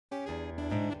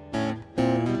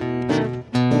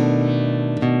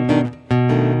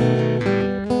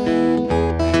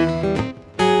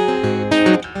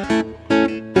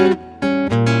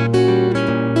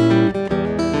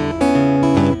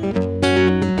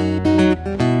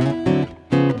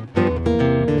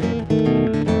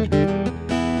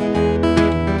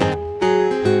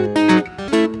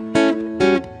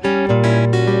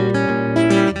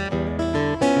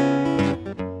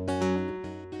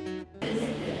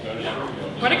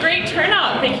What a great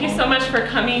turnout. Thank you so much for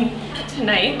coming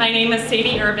tonight. My name is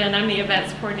Sadie Urban. I'm the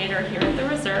events coordinator here at the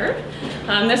Reserve.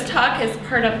 This talk is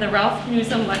part of the Ralph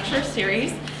Nuzum lecture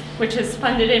series, which is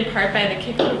funded in part by the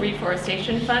Scheckel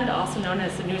Reforestation Fund, also known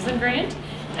as the Nuzum Grant,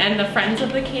 and the Friends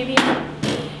of the KVM.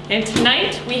 And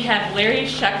tonight we have Larry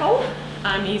Scheckel.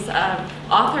 He's an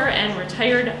author and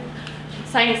retired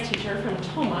science teacher from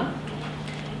Tomah.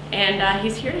 And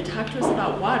he's here to talk to us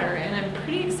about water. And I'm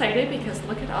pretty excited because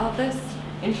look at all this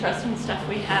interesting stuff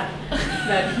we have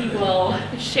that he will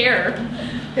share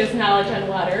his knowledge on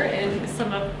water and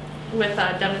with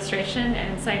demonstration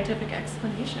and scientific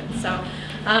explanation. So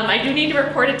I do need to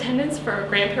report attendance for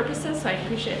grant purposes, so I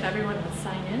appreciate if everyone will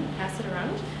sign in, pass it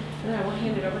around, and then I will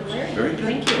hand it over to Larry. Very good.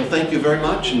 Thank you. Well, thank you very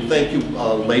much, and thank you,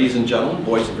 ladies and gentlemen,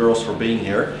 boys and girls, for being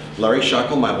here. Larry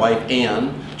Scheckel, my wife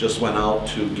Ann, just went out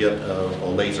to get a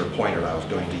laser pointer I was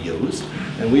going to use.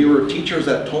 And we were teachers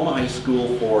at Tomah High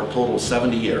School for a total of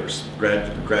 70 years,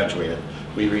 graduated.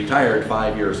 We retired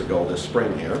 5 years ago this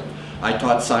spring here. I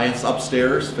taught science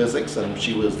upstairs, physics, and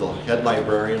she was the head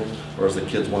librarian, or as the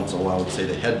kids once in a while would say,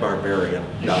 the head barbarian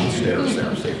downstairs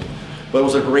there. See? But it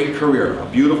was a great career, a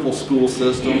beautiful school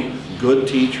system, good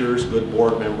teachers, good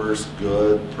board members,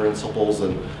 good principals,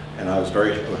 and I was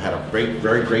had a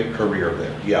very great career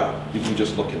there. Yeah, you can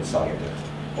just look inside there.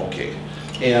 Okay,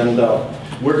 and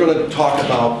we're going to talk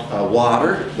about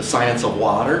water, the science of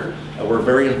water. We're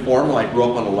very informal. I grew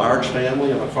up on a large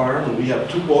family on a farm, and we have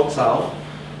 2 books out.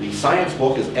 The science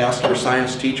book is Ask Your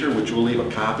Science Teacher, which we'll leave a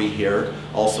copy here.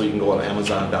 Also, you can go on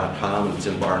Amazon.com, and it's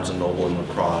in Barnes & Noble and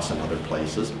Lacrosse and other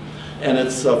places. And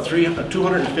it's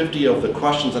 250 of the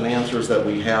questions and answers that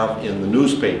we have in the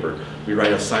newspaper. We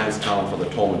write a science column for the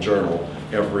Tomah Journal.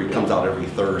 Comes out every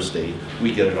Thursday.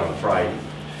 We get it on Friday.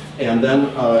 And then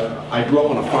I grew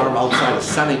up on a farm outside of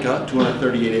Seneca,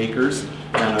 238 acres,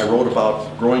 and I wrote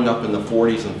about growing up in the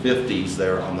 40s and 50s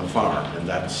there on the farm. And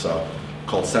that's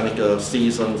called Seneca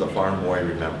Seasons, A Farm Boy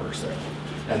Remembers there.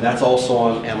 And that's also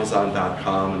on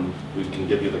Amazon.com, and we can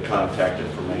give you the contact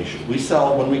information. We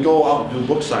sell, when we go out and do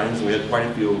book signings, and we had quite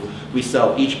a few, we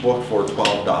sell each book for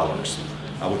 $12,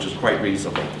 which is quite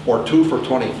reasonable, or 2 for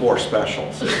 $24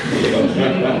 specials.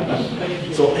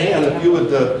 So Ann, if you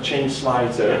would change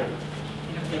slides there.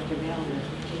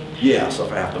 Yeah, so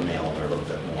if I have to mail there a little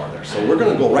bit more there. So we're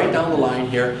going to go right down the line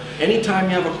here. Anytime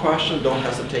you have a question, don't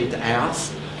hesitate to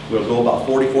ask. We'll go about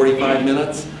 40-45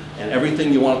 minutes. And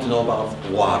everything you want to know about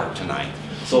water tonight.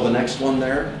 So the next one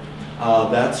there,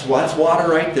 that's water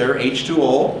right there,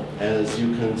 H2O. As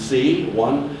you can see,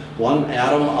 one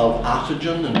atom of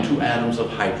oxygen and 2 atoms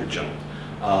of hydrogen.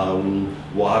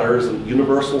 Water is a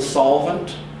universal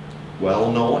solvent, well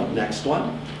known. Next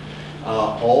one.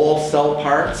 All cell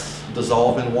parts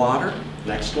dissolve in water.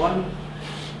 Next one.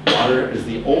 Water is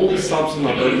the only substance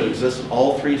on Earth that exists in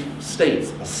all 3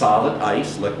 states: a solid,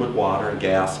 ice, liquid water,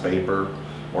 gas, vapor,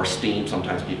 or steam.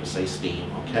 Sometimes people say steam,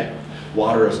 okay?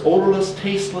 Water is odorless,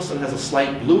 tasteless, and has a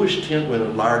slight bluish tint when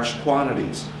in large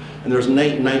quantities. And there's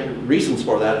reasons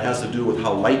for that. It has to do with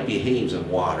how light behaves in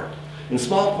water. In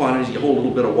small quantities, you hold a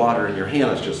little bit of water in your hand,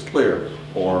 it's just clear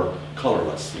or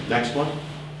colorless. Next one.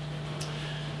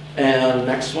 And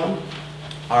next one.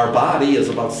 Our body is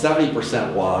about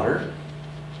 70% water.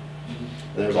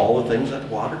 There's all the things that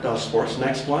water does for us.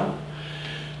 Next one.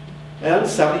 And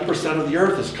 70% of the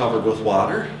Earth is covered with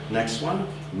water. Next one,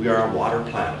 we are a water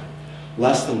planet.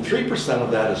 Less than 3%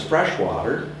 of that is fresh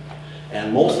water,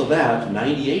 and most of that,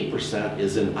 98%,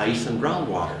 is in ice and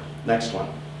groundwater. Next one.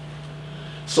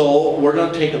 So we're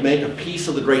going to make a piece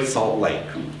of the Great Salt Lake.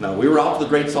 Now, we were out to the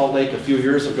Great Salt Lake a few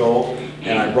years ago,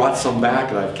 and I brought some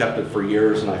back, and I've kept it for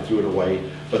years, and I threw it away.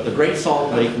 But the Great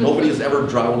Salt Lake, nobody has ever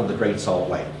drowned in the Great Salt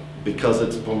Lake because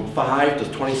it's from 5 to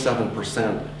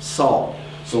 27% salt.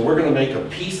 So we're going to make a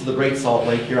piece of the Great Salt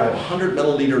Lake here. I have 100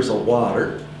 milliliters of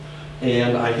water,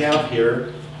 and I have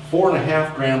here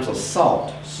 4.5 grams of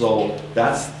salt. So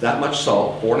that's that much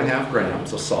salt, 4.5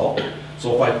 grams of salt.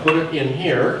 So if I put it in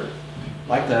here,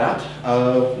 like that,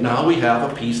 now we have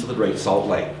a piece of the Great Salt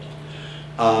Lake.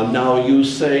 Now you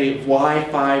say, why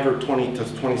 5 or 20 to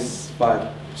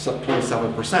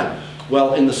 27%?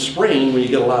 Well, in the spring, when you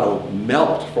get a lot of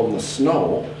melt from the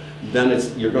snow, then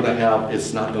it's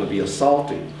not going to be as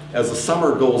salty. As the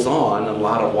summer goes on, a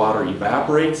lot of water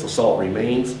evaporates, the salt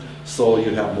remains, so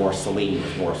you have more saline,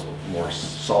 more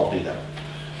salty there.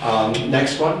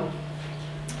 Next one.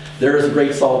 There is a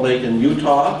Great Salt Lake in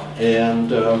Utah,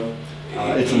 and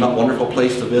it's a wonderful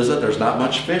place to visit. There's not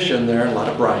much fish in there, a lot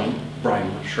of brine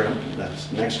shrimp. That's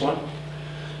the next one.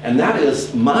 And that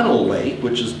is Mono Lake,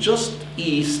 which is just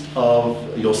east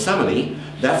of Yosemite.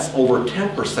 That's over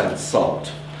 10%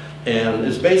 salt. And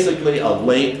it's basically a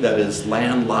lake that is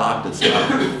landlocked. It's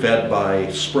not fed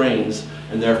by springs,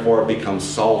 and therefore it becomes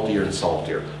saltier and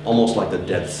saltier, almost like the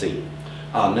Dead Sea.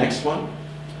 Next one.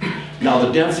 Now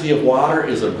the density of water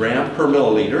is a gram per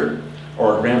milliliter,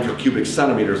 or a gram per cubic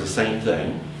centimeter is the same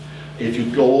thing. If you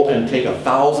go and take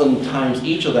 1,000 times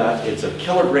each of that, it's a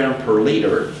kilogram per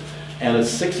liter, and it's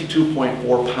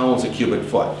 62.4 pounds a cubic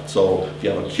foot. So if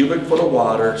you have a cubic foot of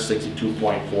water,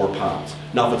 62.4 pounds.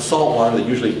 Now if it's salt water, they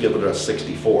usually give it a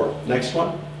 64. Next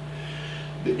one.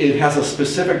 It has a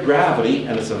specific gravity,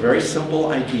 and it's a very simple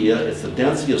idea. It's the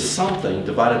density of something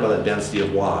divided by the density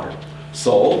of water.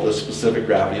 So the specific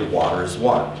gravity of water is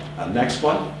 1. Next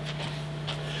one.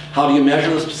 How do you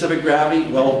measure the specific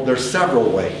gravity? Well, there's several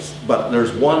ways, but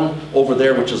there's one over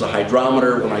there which is a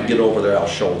hydrometer. When I get over there, I'll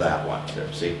show that one.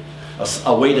 There, see?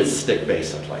 A weighted stick,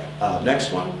 basically.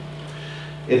 Next one.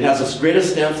 It has its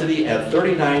greatest density at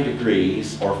 39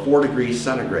 degrees or 4 degrees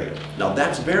centigrade. Now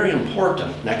that's very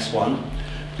important, next one,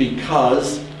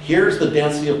 because here's the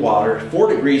density of water.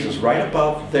 4 degrees is right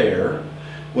above there.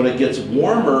 When it gets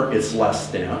warmer, it's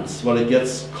less dense. When it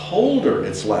gets colder,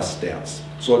 it's less dense.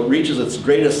 So it reaches its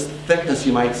greatest thickness,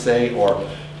 you might say, or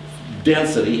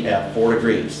density at 4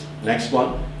 degrees. Next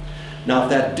one. Now if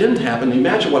that didn't happen,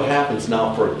 imagine what happens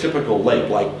now for a typical lake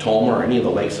like Tomah or any of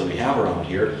the lakes that we have around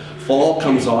here. Fall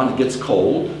comes on, it gets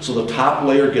cold, so the top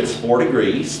layer gets 4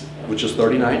 degrees, which is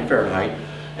 39 Fahrenheit,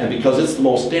 and because it's the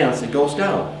most dense, it goes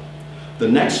down. The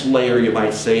next layer, you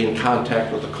might say, in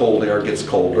contact with the cold air gets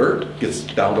colder, gets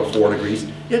down to 4 degrees,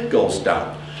 it goes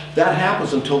down. That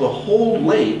happens until the whole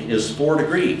lake is 4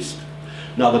 degrees.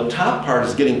 Now the top part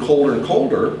is getting colder and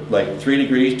colder, like 3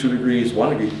 degrees, 2 degrees,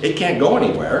 1 degree. It can't go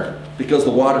anywhere because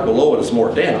the water below it is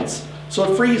more dense,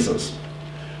 so it freezes.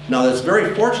 Now that's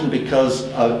very fortunate because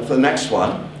the next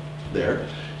one there,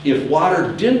 if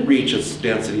water didn't reach its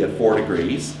density at 4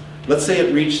 degrees, let's say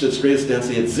it reached its greatest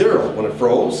density at 0 when it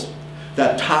froze,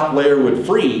 that top layer would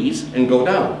freeze and go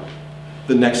down.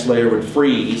 The next layer would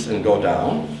freeze and go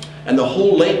down, and the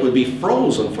whole lake would be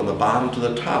frozen from the bottom to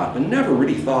the top and never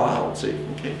really thaw out, see?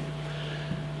 Okay.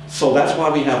 So that's why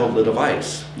we have a lid of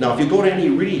ice. Now if you go to any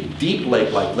really deep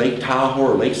lake like Lake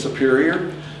Tahoe or Lake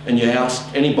Superior, and you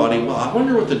ask anybody, well, I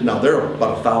wonder what now they're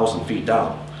about 1,000 feet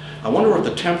down. I wonder what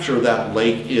the temperature of that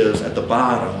lake is at the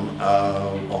bottom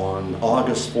on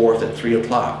August 4th at 3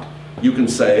 o'clock. You can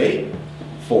say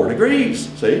 4 degrees,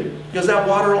 see? Because that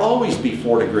water will always be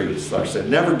 4 degrees. Like I said, it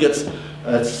never gets,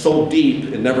 it's so deep,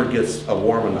 it never gets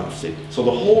warm enough, see? So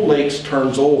the whole lake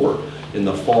turns over. In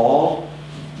the fall,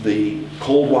 the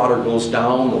cold water goes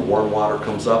down, the warm water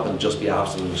comes up, and just the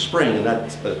opposite in the spring, and that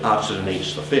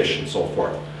oxygenates the fish and so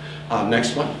forth.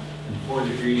 Next one. 4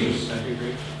 degrees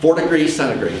centigrade? 4 degrees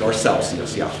centigrade, or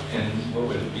Celsius, yeah. And what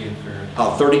would it be in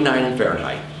Fahrenheit? 39 in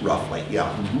Fahrenheit, roughly,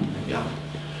 yeah. Yeah.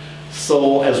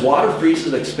 So as water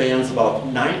freezes, it expands about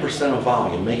 9% of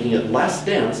volume, making it less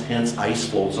dense, hence ice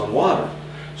floats on water.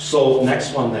 So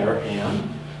next one there,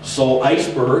 Anne. So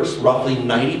icebergs, roughly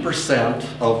 90%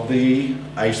 of the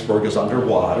iceberg is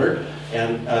underwater.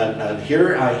 And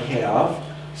here I have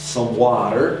some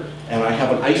water, and I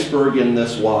have an iceberg in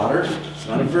this water. It's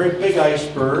not a very big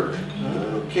iceberg.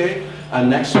 Okay.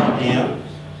 Next one, Anne.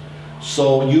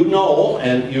 So you know,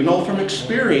 and you know from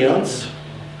experience,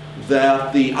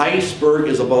 that the iceberg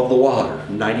is above the water,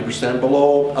 90%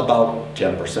 below, about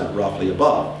 10% roughly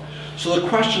above. So the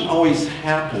question always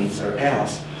happens or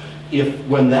asks, if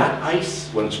when that ice,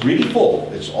 when it's really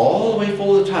full, it's all the way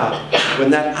full to the top,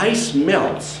 when that ice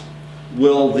melts,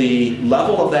 will the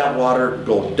level of that water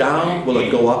go down, will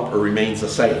it go up, or remains the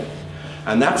same?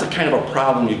 And that's a kind of a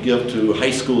problem you give to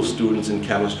high school students in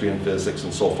chemistry and physics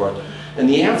and so forth. And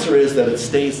the answer is that it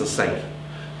stays the same,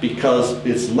 because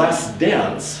it's less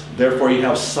dense, therefore you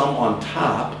have some on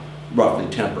top, roughly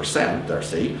 10% there,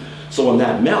 see? So when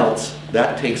that melts,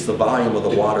 that takes the volume of the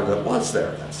water that was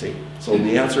there, see? So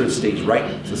the answer is stays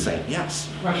right the same.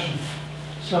 Yes? Question.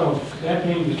 So that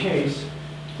being the case,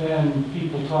 then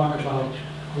people talk about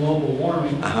global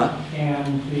warming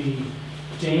and the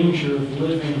danger of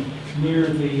living near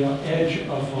the edge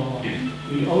of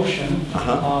the ocean,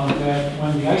 that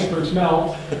when the icebergs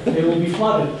melt, they will be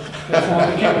flooded. That's not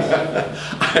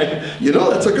the case. You know,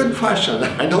 that's a good question.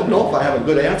 I don't know if I have a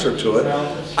good answer to it.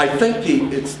 I think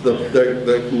it's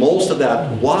the most of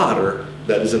that water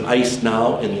that is in ice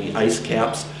now in the ice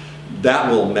caps, that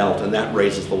will melt, and that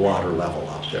raises the water level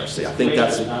up there. See, I think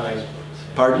that's...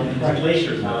 Pardon?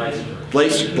 Glaciers, not icebergs.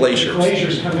 Glaciers.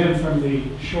 Glaciers come in from the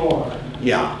shore.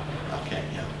 Yeah. Okay,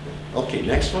 yeah. Okay,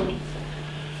 next one.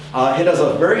 It has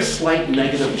a very slight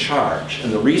negative charge,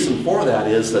 and the reason for that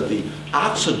is that the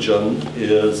oxygen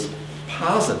is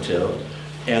positive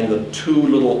and the two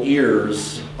little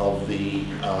ears of the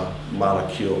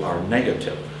molecule are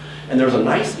negative. And there's a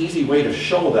nice easy way to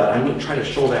show that. I'm going to try to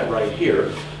show that right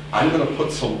here. I'm going to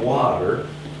put some water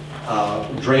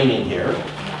draining here,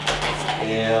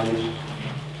 and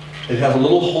it has a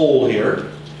little hole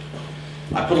here.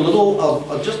 I put a little,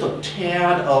 just a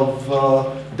tad of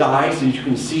dye so you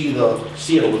can see it a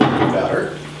little bit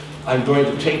better. I'm going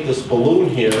to take this balloon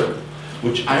here,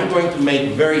 which I'm going to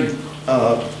make very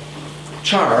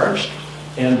charged,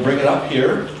 and bring it up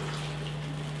here.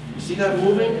 You see that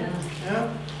moving?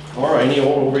 Yeah. Or any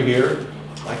over here,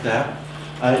 like that.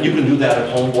 You can do that at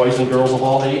home, boys and girls of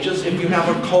all ages. If you have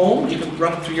a comb, you can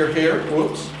run it through your hair.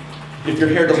 Whoops. If your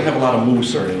hair doesn't have a lot of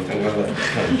mousse or anything, that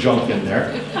kind of junk in there,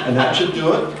 and that should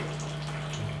do it.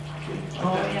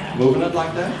 Oh, yeah. Moving it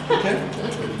like that, okay?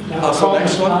 Now, So comb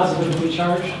next is one. positively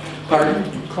charged?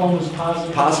 Pardon? Comb is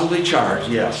positive? Positively charged,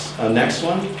 yes. Next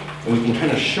one, and we can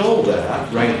kind of show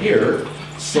that right here.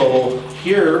 So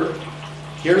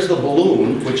here's the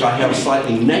balloon, which I have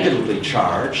slightly negatively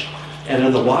charged, and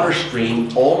in the water stream,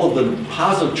 all of the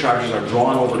positive charges are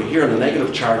drawn over to here, and the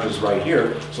negative charge is right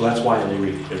here, so that's why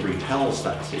it repels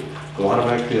that. See, the water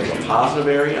molecule has a positive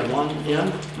area on one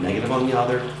end, negative on the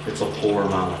other. It's a polar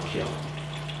molecule.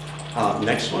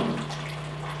 Next one.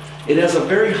 It has a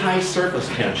very high surface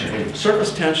tension. And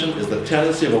surface tension is the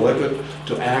tendency of a liquid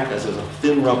to act as a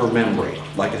thin rubber membrane,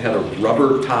 like it had a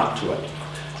rubber top to it.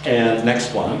 And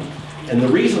next one. And the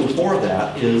reason for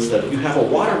that is that if you have a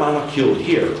water molecule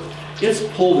here, it's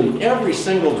pulled in every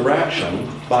single direction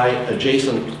by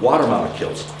adjacent water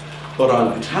molecules. But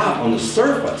on top, on the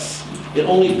surface, it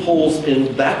only pulls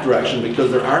in that direction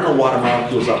because there are no water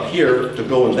molecules up here to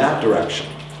go in that direction.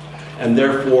 And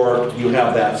therefore, you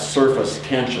have that surface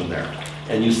tension there.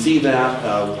 And you see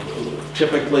that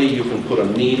typically you can put a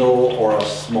needle or a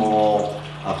small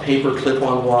paper clip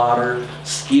on water.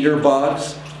 Skeeter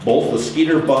bugs, both the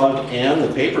skeeter bug and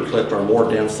the paper clip are more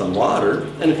dense than water.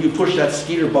 And if you push that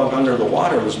skeeter bug under the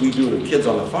water, as we do to kids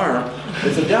on the farm,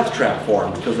 it's a death trap for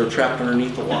them because they're trapped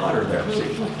underneath the water there. See?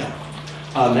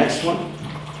 Next one.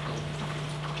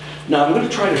 Now I'm going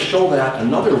to try to show that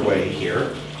another way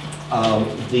here.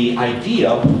 The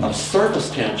idea of surface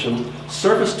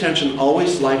tension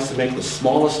always likes to make the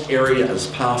smallest area as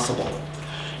possible.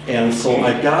 And so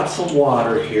I've got some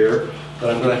water here that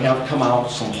I'm going to have come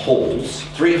out some holes,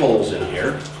 3 holes in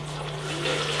here.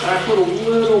 And I put a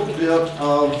little bit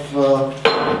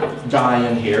of dye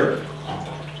in here.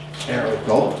 There we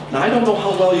go. Now I don't know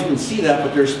how well you can see that,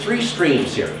 but there's 3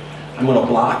 streams here. I'm going to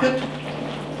block it.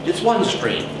 It's 1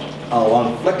 stream.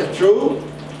 I'll flick it through,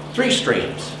 3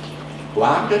 streams.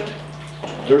 Block it,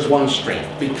 there's 1 stream.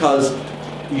 Because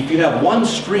if you have 1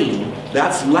 stream,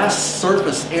 that's less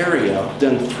surface area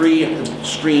than 3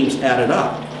 streams added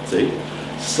up, see?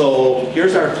 So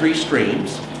here's our 3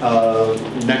 streams.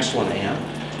 Next one, Ann.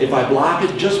 If I block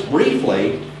it just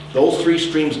briefly, those 3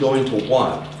 streams go into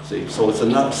 1, see? So it's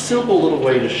a simple little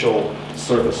way to show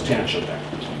surface tension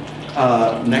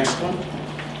there. Next one.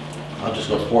 I'll just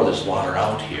go pour this water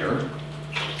out here.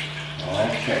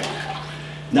 Okay.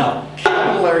 Now,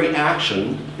 capillary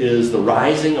action is the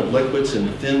rising of liquids in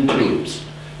thin tubes.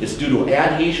 It's due to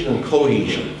adhesion and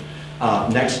cohesion.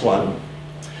 Next one.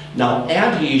 Now,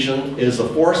 adhesion is the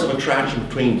force of attraction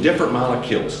between different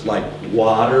molecules, like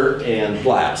water and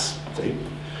glass. See?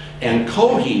 And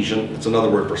cohesion, it's another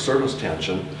word for surface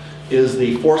tension, is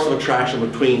the force of attraction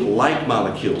between like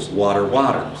molecules, water,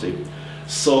 water. See?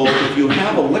 So if you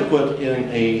have a liquid in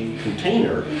a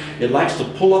container, it likes to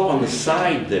pull up on the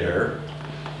side there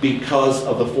because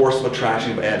of the force of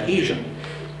attraction of adhesion.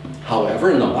 However,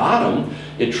 in the bottom,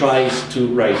 it tries to,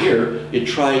 right here, it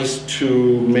tries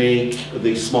to make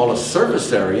the smallest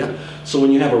surface area. So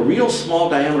when you have a real small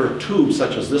diameter tube,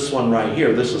 such as this one right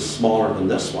here, this is smaller than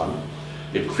this one,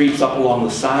 it creeps up along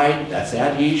the side, that's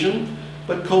adhesion,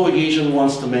 but cohesion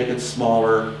wants to make it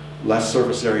smaller, less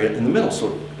surface area in the middle.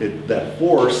 So that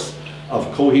force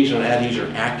of cohesion and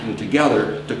adhesion are acting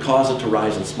together to cause it to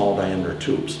rise in small diameter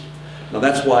tubes. Now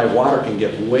that's why water can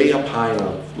get way up high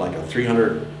in like a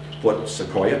 300-foot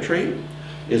sequoia tree,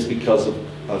 is because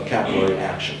of capillary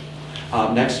action.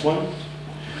 Next one.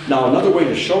 Now another way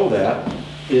to show that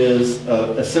is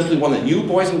simply one that you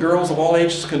boys and girls of all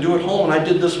ages can do at home. And I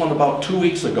did this one about 2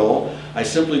 weeks ago. I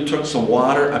simply took some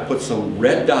water, I put some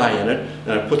red dye in it,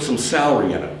 and I put some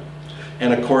celery in it.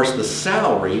 And of course the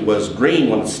celery was green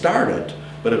when it started,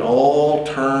 but it all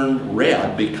turned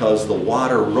red because the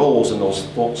water rose in those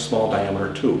small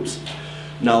diameter tubes.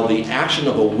 Now the action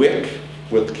of a wick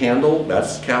with candle,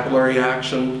 that's capillary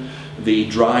action. The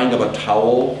drying of a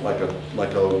towel, like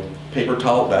a paper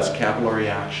towel, that's capillary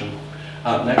action.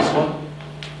 Next one.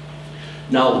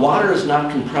 Now, water is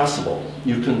not compressible.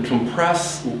 You can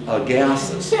compress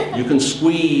gases. You can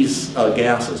squeeze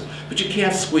gases, but you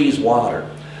can't squeeze water.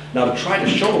 Now, to try to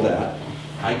show that,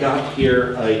 I got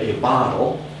here a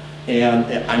bottle, and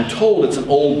I'm told it's an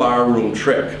old barroom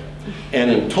trick.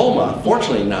 And in Tomah,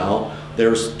 fortunately now,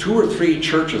 there's 2 or 3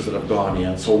 churches that have gone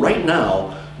in. So right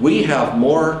now, we have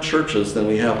more churches than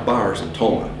we have bars in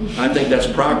Tomah. I think that's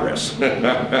progress.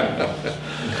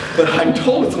 But I'm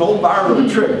told it's an old barroom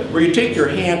trick where you take your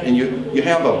hand and you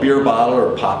have a beer bottle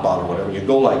or a pop bottle or whatever, you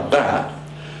go like that,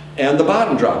 and the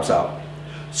bottom drops out.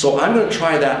 So I'm going to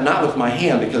try that not with my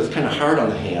hand because it's kind of hard on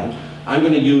the hand. I'm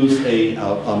going to use a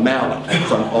mallet.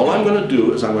 So all I'm going to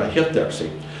do is I'm going to hit there,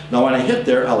 see? Now when I hit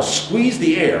there, I'll squeeze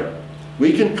the air.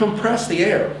 We can compress the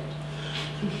air,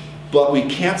 but we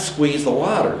can't squeeze the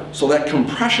water. So that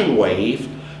compression wave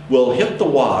will hit the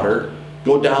water,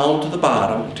 go down to the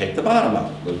bottom, and take the bottom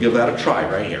out. We'll give that a try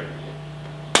right here.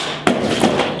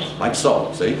 Like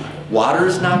so, see? Water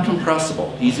is not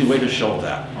compressible. Easy way to show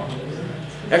that.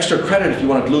 Extra credit if you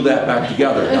want to glue that back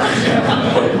together.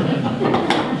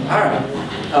 All right,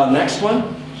 next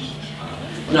one.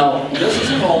 Now, this is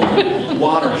called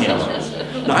water hammer.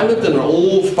 Now, I lived in an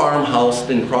old farmhouse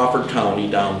in Crawford County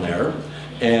down there.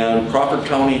 And Crawford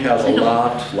County has a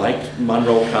lot, like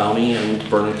Monroe County and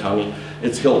Vernon County.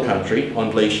 It's hill country,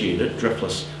 unglaciated,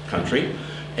 driftless country.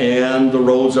 And the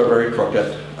roads are very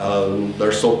crooked.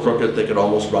 They're so crooked they could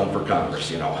almost run for Congress,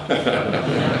 you know.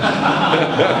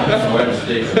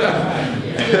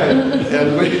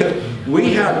 And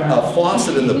we had a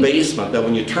faucet in the basement that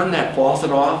when you turn that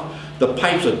faucet off, the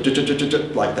pipes would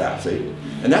like that, see?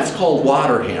 And that's called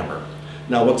water hammer.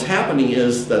 Now what's happening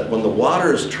is that when the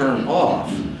water is turned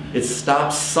off, it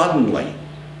stops suddenly.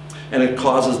 And it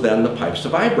causes then the pipes to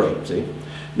vibrate, see?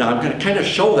 Now I'm going to kind of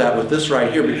show that with this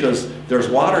right here because there's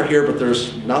water here, but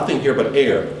there's nothing here but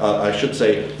air. I should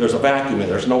say there's a vacuum and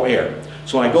there's no air.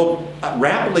 So when I go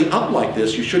rapidly up like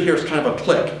this, you should hear kind of a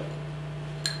click.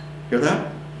 Hear that?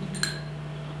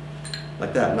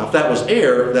 Like that. Now if that was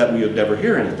air, that we would never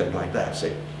hear anything like that,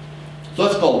 see? So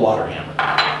that's called water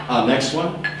hammer. Next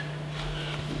one.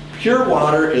 Pure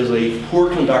water is a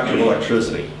poor conductor of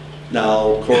electricity.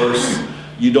 Now, of course,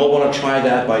 you don't want to try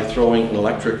that by throwing an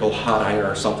electrical hot iron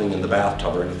or something in the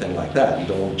bathtub or anything like that. You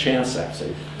don't want to chance that,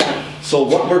 see? So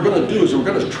what we're going to do is we're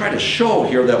going to try to show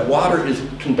here that water is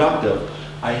conductive.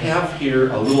 I have here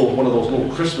one of those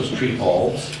little Christmas tree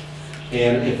bulbs.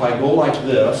 And if I go like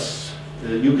this,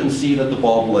 you can see that the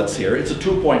bulb lets here. It's a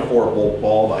 2.4 volt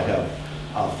bulb. I have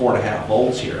 4.5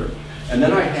 volts here. And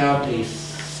then I have a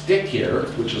stick here,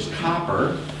 which is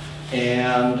copper,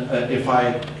 and if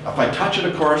I touch it,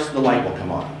 of course, the light will come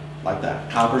on, like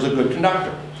that. Copper's a good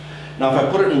conductor. Now if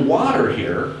I put it in water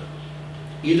here,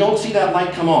 you don't see that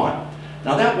light come on.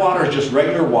 Now that water is just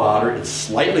regular water, it's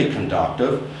slightly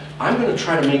conductive. I'm going to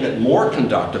try to make it more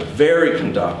conductive, very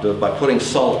conductive, by putting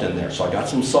salt in there. So I got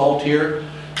some salt here,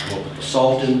 we'll put the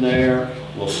salt in there,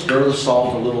 we'll stir the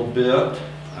salt a little bit.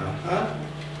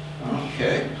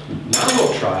 Okay, now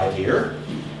we'll try it here.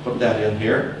 Put that in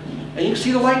here, and you can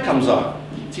see the light comes on.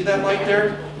 See that light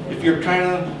there? If you're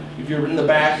in the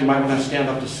back, you might want to stand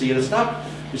up to see it. It's not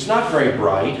very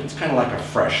bright. It's kind of like a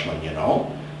freshman, you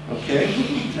know. Okay,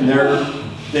 and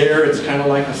there it's kind of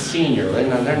like a senior. They're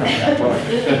not that bright.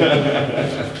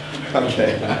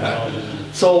 Okay.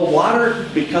 So water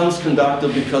becomes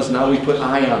conductive because now we put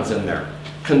ions in there.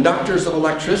 Conductors of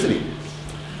electricity.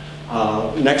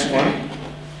 Next one.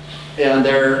 And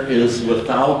there is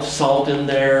without salt in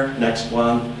there. Next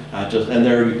one, and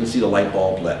there you can see the light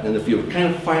bulb lit. And if you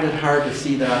kind of find it hard to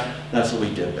see that, that's what we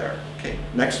did there. Okay,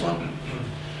 next one.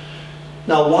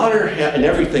 Now water and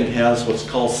everything has what's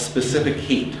called specific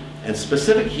heat. And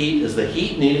specific heat is the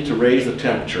heat needed to raise the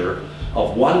temperature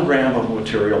of 1 gram of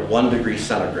material 1 degree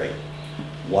centigrade.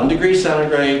 1 degree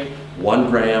centigrade, 1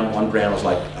 gram. 1 gram is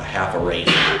like a half a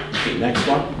raisin. Okay, next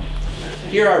one.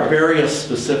 Here are various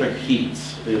specific heats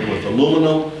with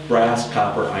aluminum, brass,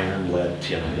 copper, iron, lead,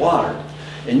 tin, and water.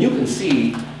 And you can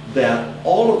see that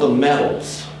all of the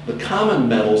metals, the common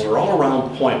metals, are all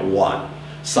around 0.1.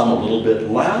 Some a little bit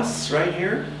less right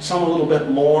here, some a little bit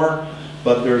more,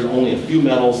 but there's only a few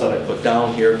metals that I put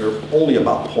down here. They're only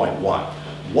about 0.1.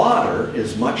 Water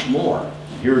is much more.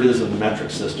 Here it is in the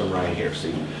metric system right here,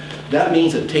 see? That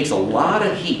means it takes a lot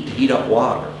of heat to heat up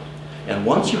water. And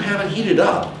once you have it heated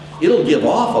up, it'll give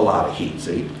off a lot of heat,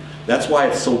 see? That's why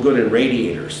it's so good in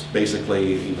radiators.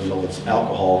 Basically, even though it's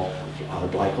alcohol,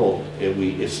 glycol,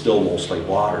 it's still mostly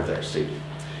water there, see?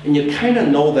 And you kind of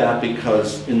know that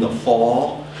because in the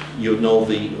fall, you know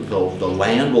the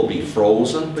land will be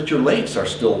frozen, but your lakes are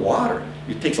still water.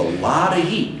 It takes a lot of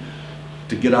heat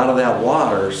to get out of that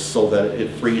water so that it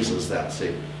freezes that,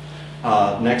 see.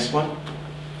 Next one.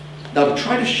 Now to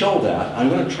try to show that, I'm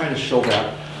going to try to show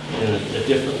that in a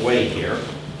different way here.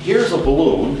 Here's a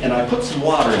balloon, and I put some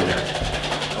water in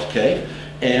there, okay?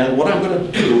 And what I'm going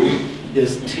to do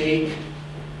is take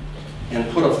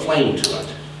and put a flame to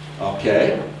it,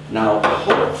 okay? Now,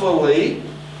 hopefully,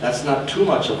 that's not too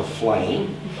much of a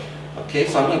flame. Okay,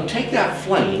 so I'm going to take that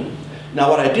flame. Now,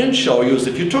 what I didn't show you is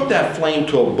if you took that flame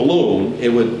to a balloon, it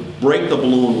would break the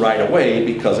balloon right away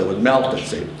because it would melt it,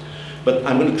 see? But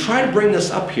I'm going to try to bring this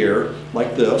up here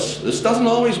like this. This doesn't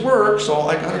always work, so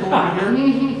I got to go over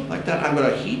here like that. I'm going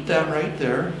to heat that right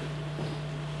there.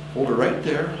 Hold it right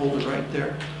there, hold it right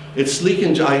there. It's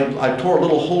leaking, I tore a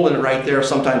little hole in it right there.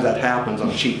 Sometimes that happens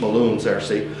on cheap balloons there,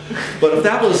 see? But if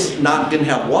that was didn't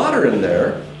have water in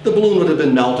there, the balloon would have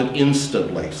been melted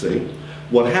instantly, see?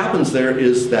 What happens there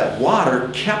is that water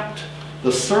kept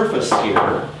the surface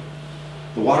here,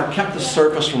 the water kept the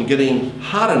surface from getting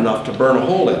hot enough to burn a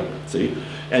hole in it, see?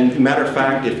 And matter of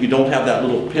fact, if you don't have that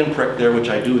little pinprick there, which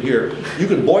I do here, you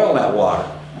could boil that water.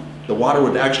 The water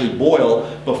would actually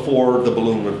boil before the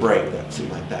balloon would break, then, see,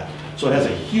 like that. So it has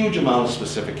a huge amount of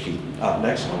specific heat.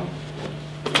 Next one.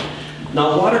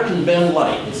 Now water can bend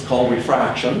light. It's called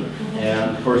refraction.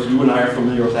 And of course you and I are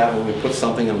familiar with that when we put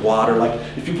something in water. Like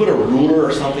if you put a ruler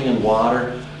or something in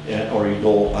water, or you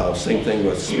go, same thing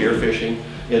with spearfishing,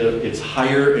 it's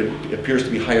higher, it appears to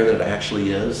be higher than it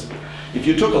actually is. If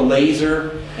you took a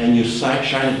laser and you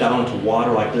shine it down into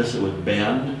water like this, it would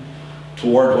bend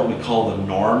toward what we call the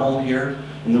normal here.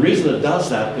 And the reason it does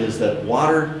that is that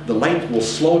water, the light will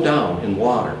slow down in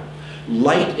water.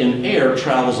 Light in air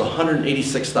travels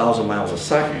 186,000 miles a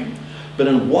second. But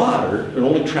in water, it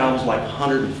only travels like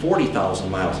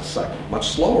 140,000 miles a second, much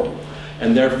slower.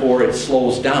 And therefore it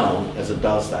slows down as it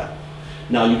does that.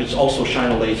 Now you could also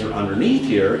shine a laser underneath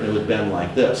here and it would bend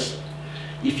like this.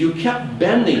 If you kept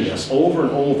bending this over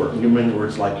and over, in other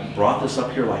words, like brought this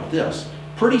up here like this,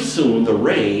 pretty soon the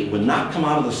ray would not come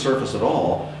out of the surface at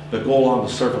all, but go along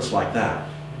the surface like that.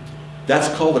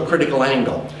 That's called the critical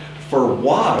angle. For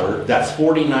water, that's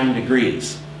 49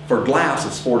 degrees. For glass,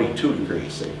 it's 42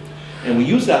 degrees, see? And we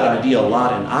use that idea a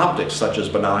lot in optics, such as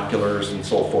binoculars and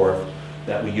so forth,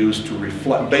 that we use to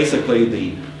reflect. Basically,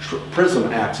 the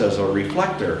prism acts as a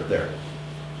reflector there.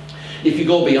 If you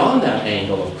go beyond that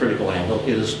angle of critical angle, it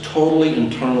is totally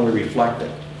internally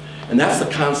reflected. And that's the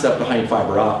concept behind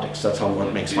fiber optics. That's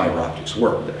what makes fiber optics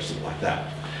work there, see, like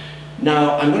that.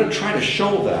 Now, I'm going to try to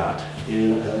show that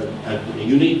in a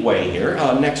unique way here.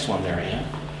 Next one there, Ann.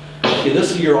 Okay,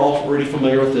 this, you're already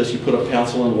familiar with this. You put a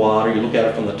pencil in water, you look at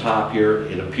it from the top here,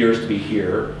 it appears to be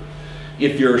here.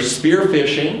 If you're spear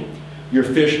fishing, your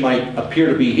fish might appear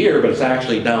to be here, but it's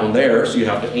actually down there, so you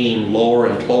have to aim lower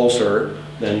and closer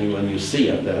than when you see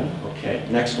it then. Okay,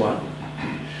 next one.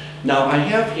 Now, I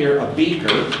have here a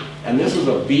beaker, and this is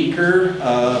a beaker,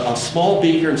 a small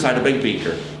beaker inside a big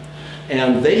beaker.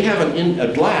 And they have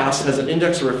a glass has an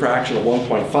index of refraction of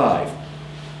 1.5.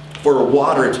 For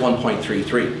water, it's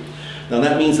 1.33. Now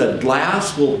that means that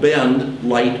glass will bend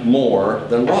light more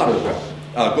than water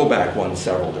will. Go back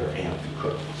several there, Ann, if you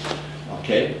could.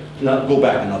 Okay, now go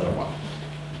back another one.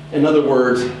 In other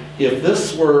words, if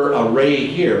this were a ray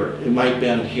here, it might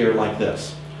bend here like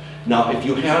this. Now if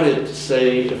you had it,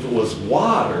 say, if it was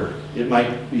water, it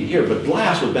might be here, but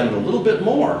glass would bend a little bit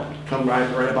more, come right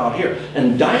about here.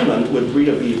 And diamond would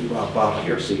really be about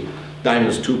here, see. Diamond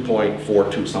is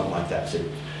 2.42, something like that, see.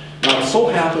 Now it so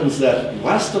happens that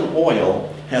Weston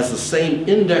oil has the same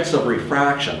index of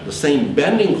refraction, the same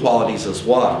bending qualities as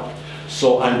water.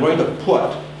 So I'm going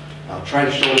to I'll try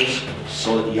to show this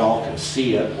so that y'all can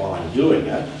see it while I'm doing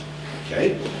it.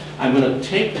 Okay, I'm going to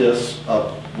take this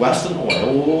Weston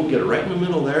oil, we'll get it right in the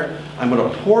middle there. I'm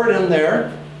going to pour it in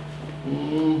there.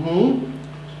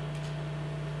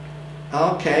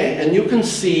 Okay, and you can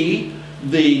see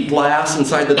the glass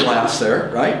inside the glass there,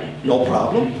 right? No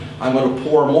problem. I'm going to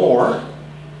pour more.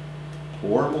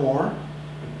 Pour more.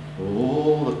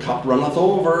 Oh, the cup runneth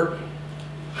over.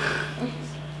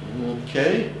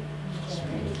 Okay.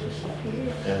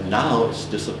 And now it's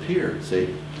disappeared,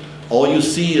 see? All you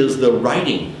see is the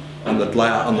writing on the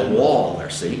glass, on the wall there,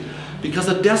 see? Because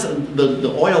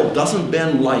the oil doesn't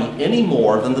bend light any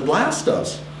more than the glass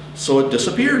does. So it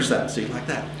disappears then, see, like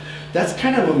that. That's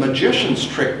kind of a magician's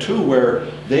trick too, where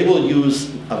they will use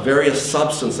a various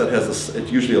substance that has,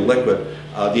 it's usually a liquid.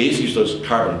 They used to use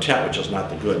carbon tet, which is not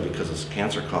the good because it's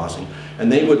cancer causing.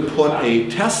 And they would put a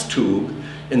test tube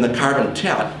in the carbon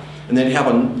tet, and they'd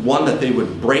have one that they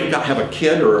would break up, have a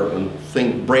kid or a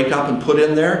thing break up and put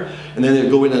in there, and then they'd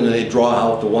go in and they'd draw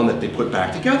out the one that they put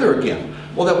back together again.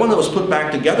 Well, that one that was put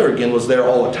back together again was there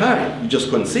all the time. You just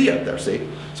couldn't see it there, see?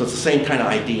 So it's the same kind of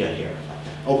idea here.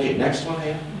 Okay, next one,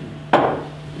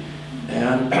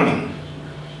 Ann.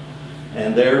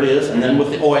 And there it is, and then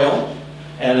with the oil,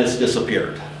 and it's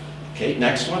disappeared. Okay,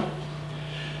 next one.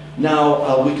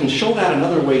 Now, we can show that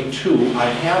another way too. I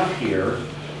have here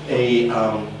a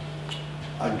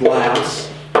glass.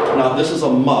 Now, this is a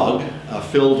mug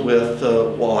filled with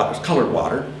colored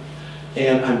water,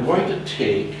 and I'm going to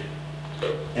take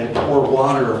and pour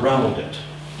water around it.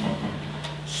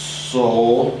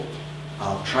 So,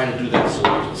 I'll try to do that so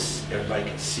everybody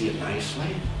can see it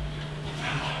nicely.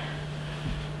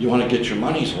 You want to get your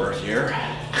money's worth here.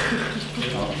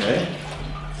 Okay.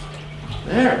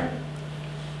 There.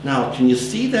 Now, can you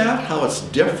see that, how it's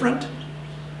different?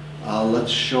 Let's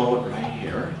show it right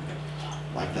here,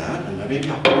 like that. And maybe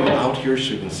I'll put it out here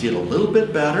so you can see it a little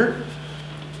bit better.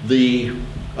 At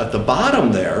the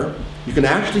bottom there, you can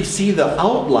actually see the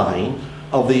outline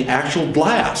of the actual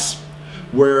glass.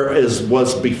 Whereas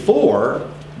was before,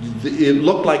 it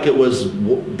looked like it was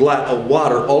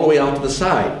water all the way out to the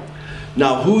side.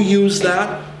 Now, who used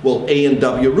that? Well,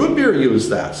 A&W Root Beer used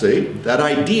that, see? That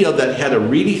idea that had a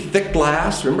really thick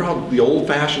glass. Remember how the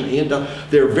old-fashioned A&W,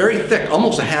 they're very thick,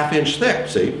 almost a half-inch thick,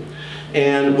 see?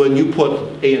 And when you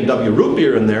put A&W Root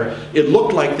Beer in there, it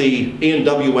looked like the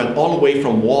A&W went all the way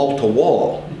from wall to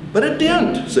wall. But it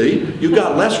didn't, see? You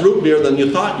got less root beer than you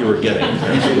thought you were getting.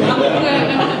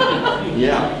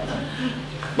 Yeah.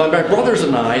 My brothers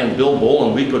and I and Bill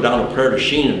Bolin, we'd go down to Prairie du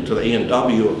Chien to the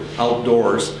A&W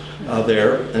outdoors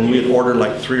there, and we'd order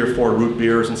like 3 or 4 root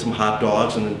beers and some hot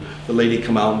dogs, and then the lady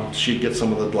come out and she'd get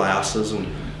some of the glasses, and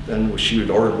then she would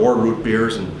order more root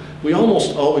beers, and we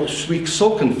almost always, we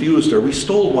so confused her, we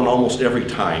stole one almost every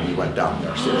time we went down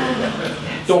there. So,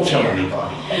 don't tell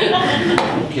anybody.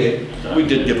 Okay, we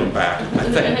did give them back, I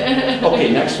think.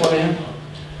 Okay, next one in.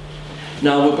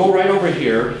 Now we'll go right over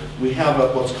here. We have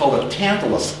what's called a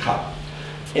Tantalus cup.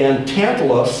 And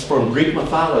Tantalus, from Greek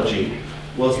mythology,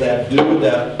 was that dude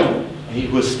that he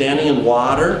was standing in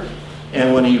water,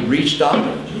 and when he reached up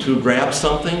to grab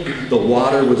something, the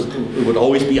water would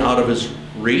always be out of his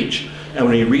reach. And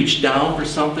when he reached down for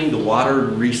something, the water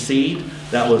would recede.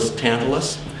 That was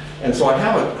Tantalus. And so I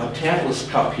have a Tantalus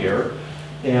cup here,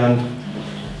 and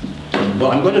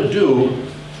what I'm going to do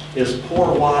is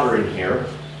pour water in here.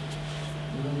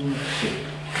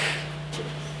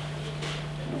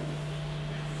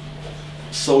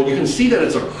 So you can see that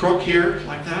it's a crook here,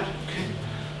 like that. Okay.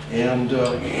 And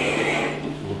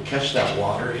we'll catch that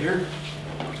water here.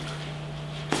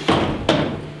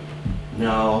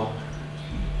 Now,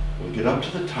 we'll get up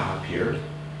to the top here,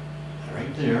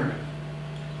 right there.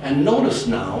 And notice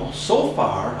now, so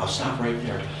far, I'll stop right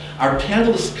there, our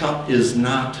Tantalus cup is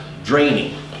not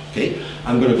draining. Okay.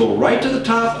 I'm going to go right to the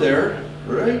top there,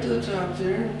 right to the top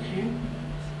there. Okay.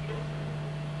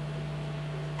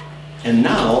 And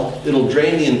now it'll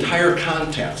drain the entire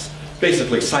contents,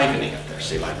 basically siphoning it there,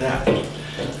 see, like that.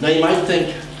 Now you might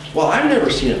think, well, I've never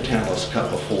seen a Tantalus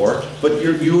cup before, but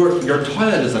your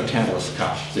toilet is a Tantalus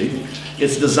cup, see?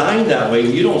 It's designed that way.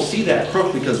 You don't see that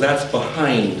crook because that's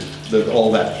behind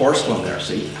all that porcelain there,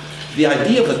 see? The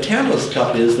idea of the Tantalus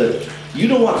cup is that you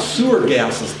don't want sewer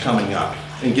gases coming up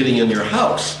and getting in your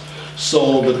house.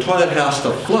 So the toilet has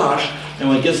to flush, and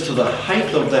when it gets to the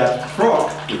height of that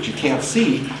crook, which you can't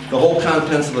see, the whole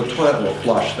contents of the toilet will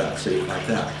flush that, see, like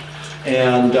that.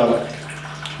 And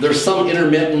there's some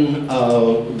intermittent,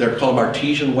 they're called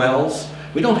artesian wells.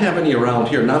 We don't have any around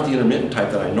here, not the intermittent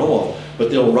type that I know of, but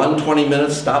they'll run 20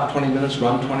 minutes, stop 20 minutes,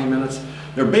 run 20 minutes.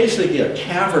 They're basically a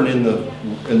cavern in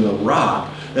the rock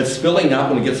that's filling up.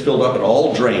 When it gets filled up, it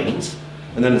all drains,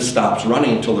 and then it stops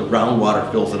running until the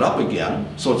groundwater fills it up again.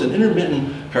 So it's an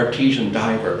intermittent Cartesian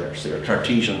diver there, see, or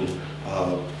Cartesian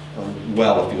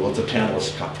well, if you will. It's a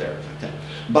Tantalus cup there. Like that.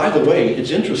 By the way,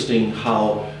 it's interesting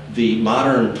how the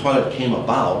modern toilet came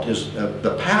about.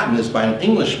 The patent is by an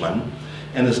Englishman,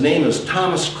 and his name is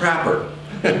Thomas Crapper,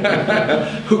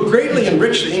 who greatly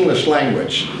enriched the English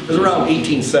language. It was around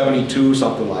 1872,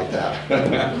 something like that.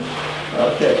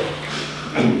 Okay.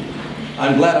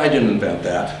 I'm glad I didn't invent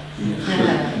that.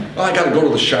 Well, I got to go to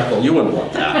the Scheckel. You wouldn't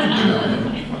want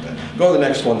that. Go to the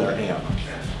next one there, Ann.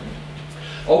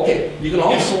 Okay, you can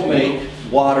also make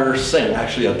water sing,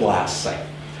 actually a glass sing.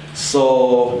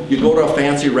 So you go to a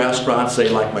fancy restaurant, say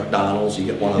like McDonald's, you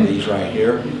get one of these right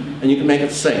here, and you can make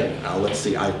it sing. Now let's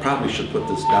see, I probably should put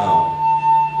this down.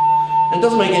 And it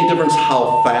doesn't make any difference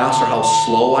how fast or how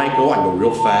slow I go. I go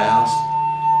real fast,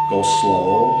 go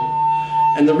slow.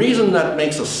 And the reason that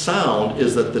makes a sound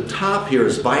is that the top here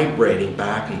is vibrating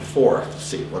back and forth.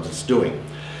 See what it's doing.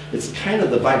 It's kind of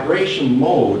the vibration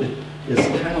mode is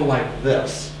kind of like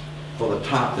this for the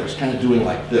top there. It's kind of doing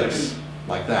like this,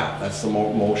 like that. That's the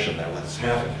motion there that's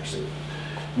happening there, see?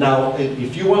 Now,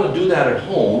 if you want to do that at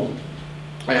home,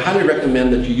 I highly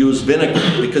recommend that you use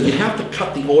vinegar because you have to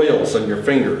cut the oils on your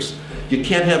fingers. You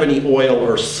can't have any oil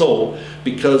or soap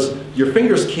because your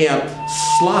fingers can't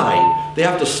slide. They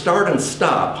have to start and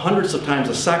stop hundreds of times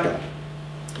a second.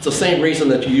 It's the same reason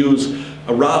that you use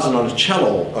a rosin on a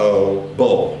cello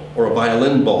bow or a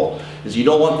violin bow, is you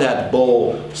don't want that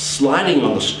bow sliding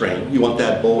on the string. You want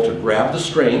that bow to grab the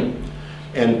string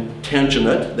and tension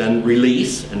it, then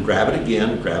release and grab it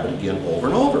again, over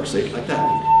and over. See, like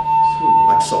that.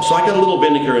 Like so. So I got a little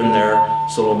vinegar in there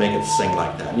so it'll make it sing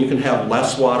like that. And you can have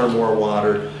less water, more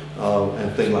water,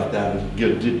 and things like that, and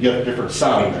get a different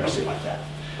sound there, see, like that.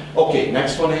 Okay,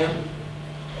 next one, Ann.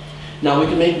 Now we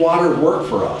can make water work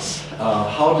for us.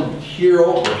 How did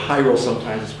Hero, or Hiro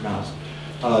sometimes it's pronounced,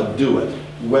 do it?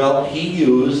 Well, he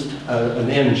used an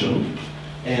engine,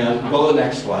 and go to the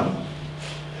next one.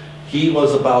 He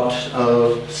was about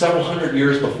several hundred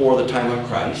years before the time of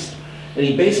Christ, and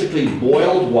he basically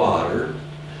boiled water,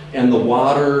 and the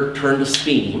water turned to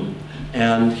steam,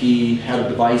 and he had a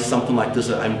device, something like this,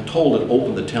 that I'm told it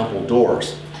opened the temple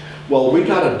doors. Well, we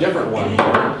got a different one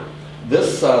here.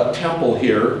 This temple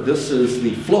here, this is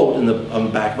the float in the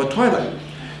back of a toilet.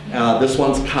 This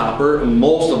one's copper, and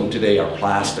most of them today are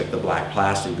plastic, the black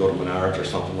plastic. Go to Menards or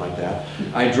something like that.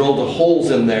 I drilled the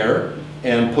holes in there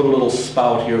and put a little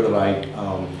spout here that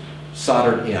I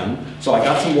soldered in. So I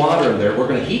got some water in there. We're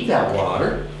going to heat that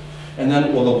water, and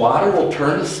then the water will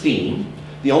turn to steam.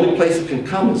 The only place it can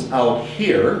come is out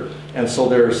here, and so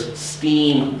there's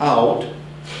steam out.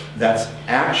 That's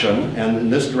action, and in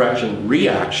this direction,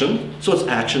 reaction. So it's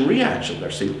action-reaction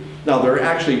there, see? Now, they're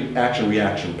actually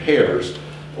action-reaction pairs.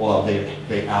 Well,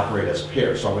 they operate as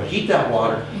pairs. So I'm going to heat that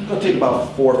water. It's going to take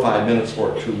about 4 or 5 minutes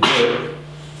for it to work.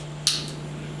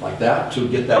 Like that, to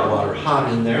get that water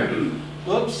hot in there.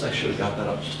 Oops, I should have got that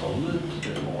up just a little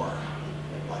bit more.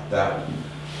 Like that.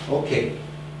 Okay,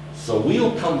 so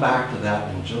we'll come back to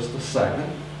that in just a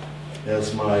second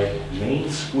as my main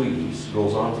squeeze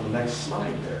goes on to the next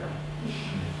slide there.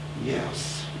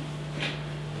 Yes.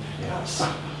 Yes.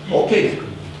 Okay.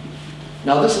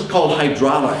 Now this is called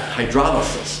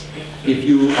hydrolysis. If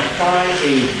you apply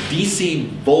a DC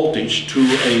voltage to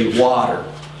a water,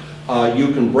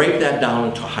 you can break that down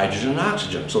into hydrogen and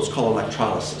oxygen. So it's called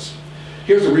electrolysis.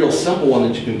 Here's a real simple one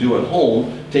that you can do at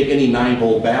home. Take any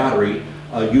 9-volt battery,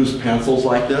 use pencils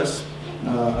like this,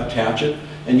 attach it,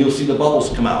 and you'll see the bubbles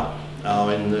come out.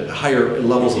 In the higher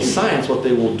levels of science, what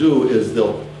they will do is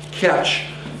they'll catch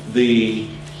the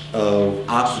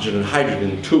oxygen and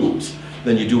hydrogen tubes.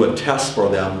 Then you do a test for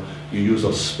them. You use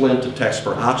a splint to test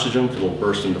for oxygen because it'll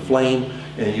burst into flame,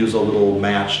 and use a little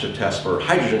match to test for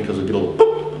hydrogen because it'll get a little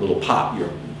boop, a little pop,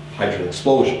 your hydrogen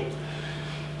explosion.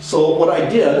 So what I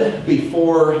did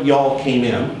before y'all came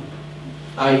in,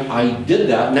 I did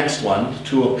that next one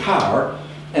to a car,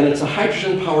 and it's a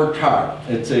hydrogen-powered car.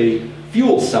 It's a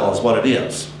fuel cell is what it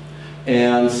is.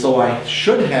 And so I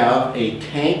should have a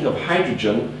tank of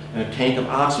hydrogen and a tank of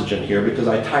oxygen here because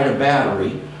I tied a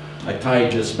battery. I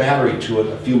tied this battery to it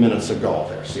a few minutes ago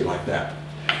there, see, like that.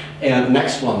 And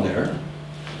next one there.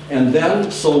 And then,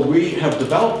 so we have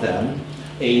developed then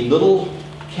a little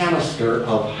canister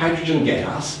of hydrogen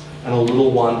gas and a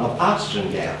little one of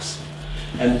oxygen gas.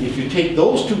 And if you take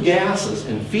those two gases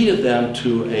and feed them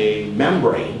to a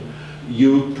membrane,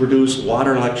 you produce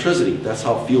water and electricity. That's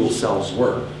how fuel cells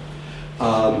work.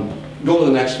 Go to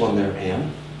the next one there,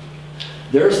 Ann.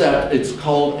 There's that, it's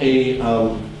called a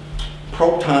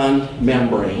proton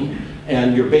membrane,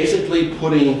 and you're basically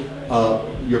putting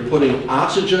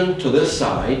oxygen to this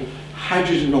side,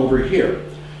 hydrogen over here.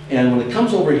 And when it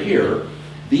comes over here,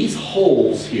 these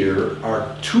holes here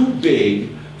are too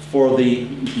big for the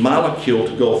molecule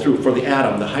to go through, for the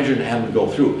atom, the hydrogen atom to go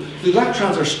through. The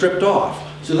electrons are stripped off.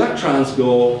 So the electrons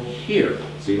go here,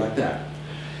 see, like that.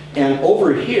 And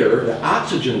over here, the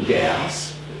oxygen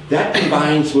gas, that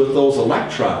combines with those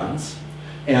electrons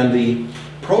and the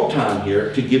proton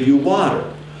here to give you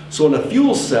water. So in a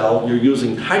fuel cell, you're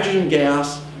using hydrogen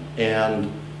gas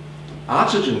and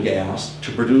oxygen gas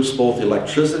to produce both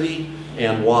electricity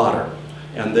and water.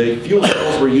 And the fuel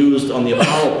cells were used on the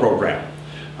Apollo program.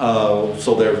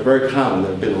 So they're very common.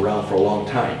 They've been around for a long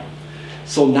time.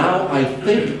 So now I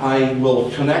think I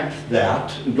will connect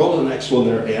that. Go to the next one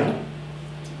there, Ann.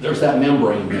 There's that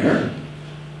membrane there.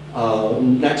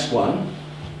 Next one.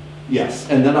 Yes,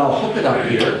 and then I'll hook it up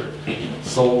here.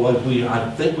 So I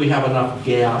think we have enough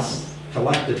gas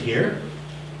collected here.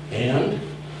 And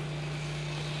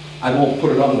I won't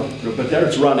put it on, but there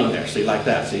it's running there, see, like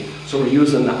that, see? So we're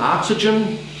using the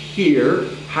oxygen here,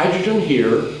 hydrogen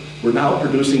here. We're now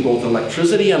producing both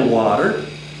electricity and water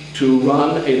to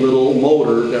run a little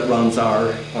motor that runs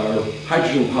our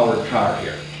hydrogen-powered car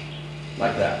here,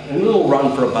 like that. And it'll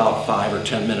run for about 5 or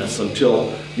 10 minutes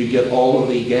until you get all of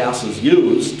the gases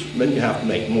used. Then you have to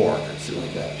make more, see,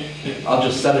 like that. I'll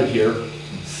just set it here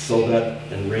so that,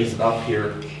 and raise it up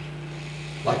here,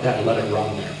 like that, and let it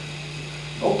run there.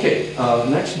 Okay,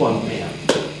 next one, man.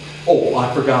 Oh,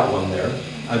 I forgot one there,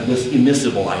 this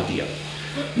immiscible idea.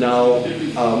 Now,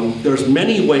 there's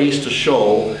many ways to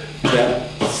show that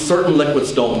certain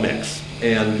liquids don't mix.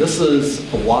 And this is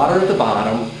water at the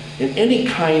bottom, and any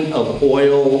kind of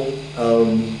oil,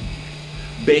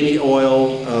 baby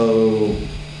oil,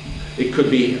 it could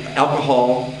be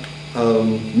alcohol,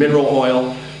 mineral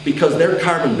oil, because they're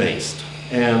carbon-based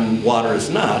and water is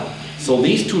not. So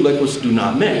these two liquids do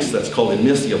not mix. That's called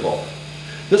immiscible.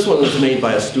 This one was made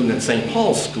by a student at St.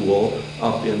 Paul's School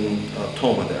up in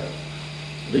Tomah there,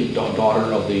 the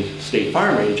daughter of the state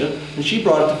farm agent, and she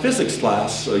brought it to physics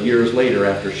class years later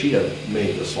after she had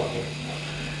made this one here.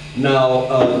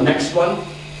 Now, next one.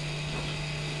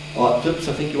 Oops,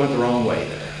 I think you went the wrong way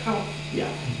there. Oh.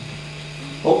 Yeah.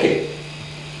 Okay.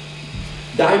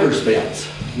 Diver's bends.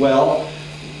 Well,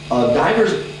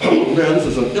 diver's bends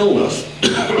is an illness,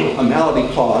 a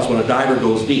malady caused when a diver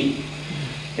goes deep.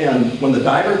 And when the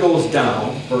diver goes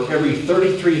down, for every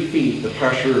 33 feet, the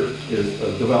pressure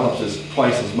develops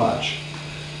twice as much.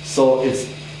 So its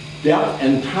depth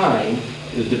and time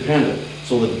is dependent.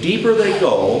 So the deeper they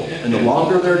go and the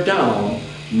longer they're down,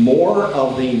 more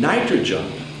of the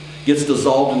nitrogen gets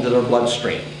dissolved into their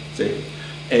bloodstream. See?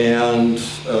 And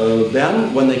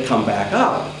then when they come back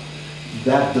up,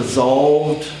 that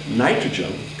dissolved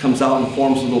nitrogen comes out and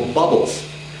forms little bubbles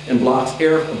and blocks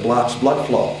blood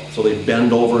flow. So they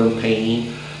bend over in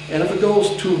pain. And if it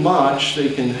goes too much, they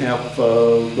can have,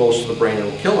 goes to the brain and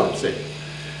it'll kill them, see?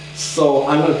 So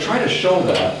I'm going to try to show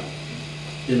that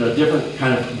in a different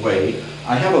kind of way.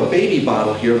 I have a baby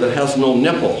bottle here that has no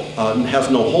nipple,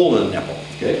 has no hole in the nipple,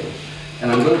 okay?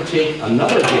 And I'm going to take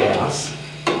another gas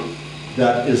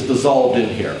that is dissolved in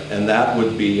here, and that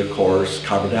would be, of course,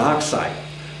 carbon dioxide.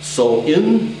 So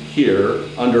in here,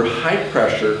 under high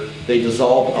pressure, they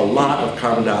dissolve a lot of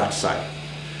carbon dioxide.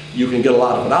 You can get a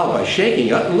lot of it out by shaking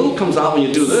it. A little comes out when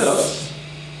you do this,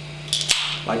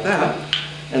 like that.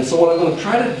 And so what I'm going to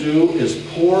try to do is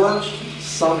pour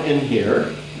some in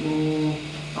here.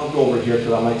 I'll go over here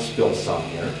because I might spill some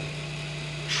here.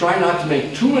 Try not to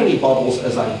make too many bubbles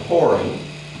as I'm pouring.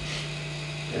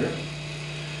 Here.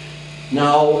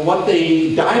 Now, what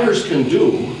the divers can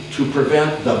do to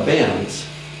prevent the bends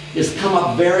is come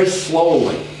up very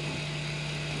slowly.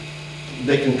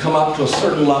 They can come up to a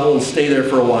certain level and stay there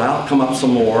for a while, come up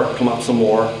some more, come up some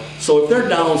more. So if they're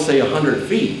down, say, 100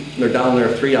 feet, and they're down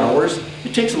there 3 hours,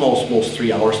 it takes them almost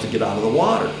 3 hours to get out of the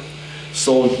water.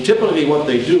 So typically what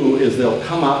they do is they'll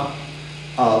come up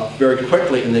very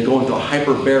quickly and they go into a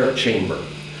hyperbaric chamber.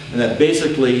 And that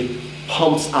basically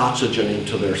pumps oxygen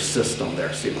into their system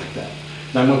there, see, like that.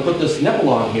 Now I'm going to put this nipple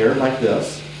on here like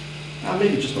this.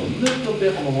 Maybe just a little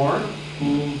bit more.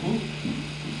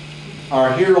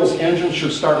 Our hero's engine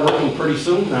should start working pretty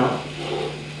soon now.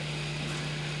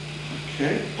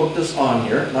 Okay, put this on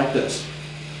here like this.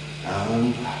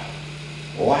 And,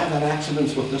 oh, I have had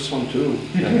accidents with this one too.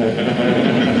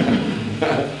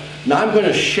 Now I'm going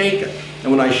to shake it.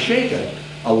 And when I shake it,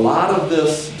 a lot of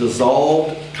this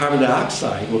dissolved carbon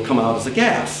dioxide will come out as a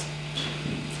gas.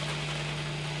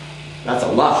 That's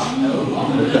a lot.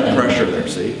 With that pressure there,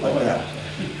 see, like that.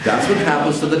 That's what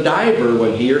happens to the diver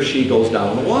when he or she goes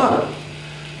down in the water.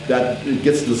 That it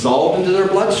gets dissolved into their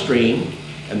bloodstream,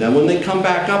 and then when they come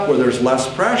back up where there's less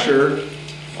pressure,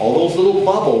 all those little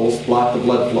bubbles block the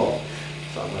blood flow.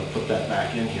 So I'm going to put that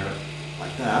back in here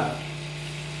like that,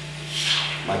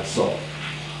 like so.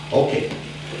 Okay,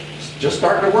 just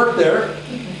starting to work there.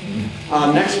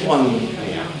 Next one,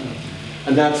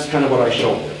 and that's kind of what I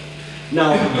showed there.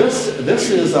 Now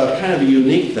this is kind of a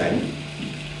unique thing.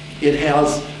 It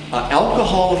has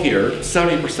alcohol here,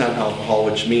 70% alcohol,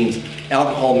 which means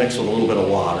alcohol mixed with a little bit of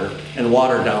water, and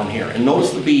water down here. And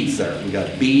notice the beads there. We've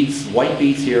got beads, white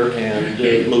beads here, and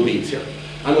blue beads here.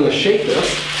 I'm going to shake this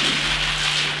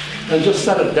and just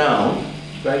set it down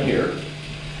right here,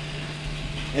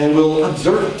 and we'll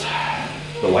observe it.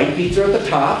 The white beads are at the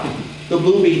top, the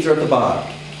blue beads are at the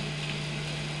bottom.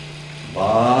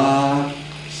 But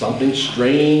something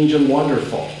strange and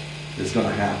wonderful is going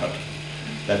to happen.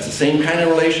 That's the same kind of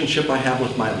relationship I have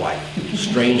with my wife.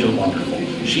 Strange and wonderful.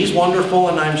 She's wonderful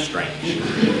and I'm strange.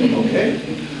 Okay?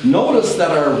 Notice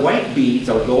that our white beads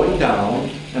are going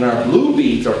down and our blue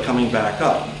beads are coming back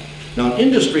up. Now in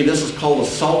industry, this is called a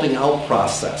salting out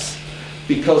process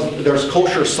because there's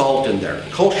kosher salt in there.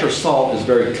 Kosher salt is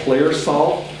very clear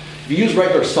salt. If you use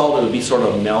regular salt, it would be sort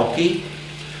of milky,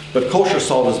 but kosher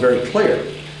salt is very clear.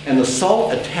 And the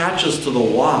salt attaches to the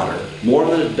water more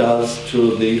than it does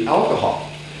to the alcohol.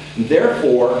 And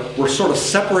therefore, we're sort of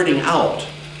separating out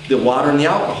the water and the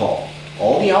alcohol.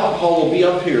 All the alcohol will be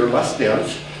up here, less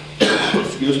dense,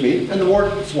 excuse me, and the more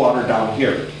it's water down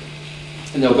here.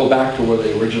 And they'll go back to where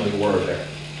they originally were there.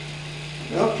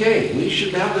 Okay, we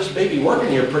should have this baby working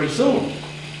here pretty soon.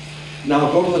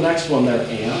 Now go to the next one there,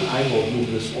 Ann. I will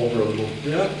move this over a little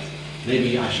bit.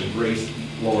 Maybe I should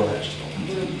lower that just a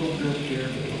little bit here, a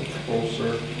little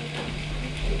closer.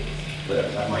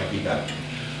 That might be better.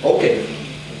 Okay.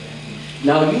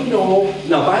 Now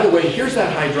by the way, here's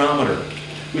that hydrometer,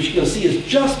 which you can see is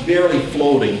just barely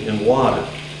floating in water.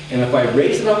 And if I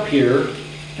raise it up here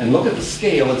and look at the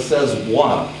scale, it says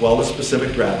 1. Well, the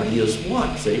specific gravity is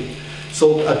 1, see?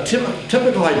 So a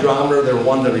typical hydrometer, there are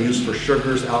ones that are used for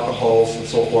sugars, alcohols, and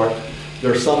so forth.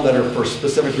 There are some that are for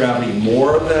specific gravity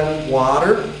more than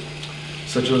water,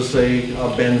 such as, say,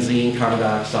 benzene, carbon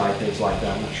dioxide, things like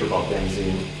that. I'm not sure about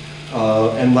benzene.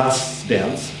 And less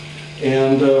dense.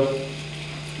 And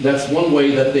that's one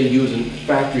way that they use in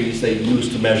factories, they use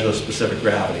to measure the specific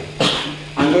gravity.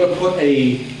 I'm going to put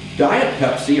a Diet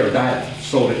Pepsi or Diet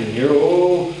Soda in here.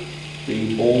 Oh,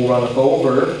 the bowl runneth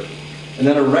over. And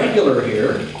then a regular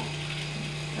here.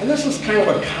 And this is kind of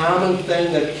a common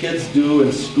thing that kids do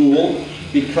in school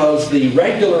because the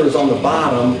regular is on the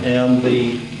bottom and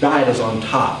the diet is on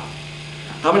top.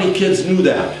 How many kids knew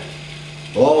that?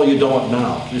 Oh, you don't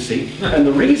now, you see. And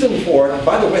the reason for it,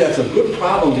 by the way, that's a good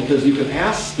problem because you can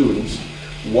ask students,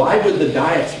 why would the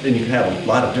diets, and you can have a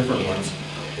lot of different ones,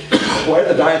 why are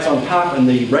the diets on top and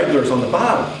the regulars on the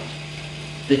bottom?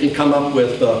 They can come up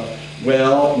with,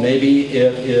 well, maybe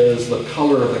it is the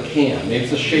color of the can, maybe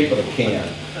it's the shape of the can,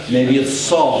 maybe it's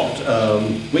salt.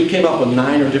 We came up with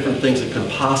 9 or different things it could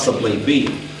possibly be.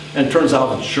 And it turns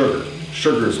out it's sugar.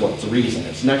 Sugar is what's the reason.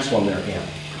 It's next one there, Ann.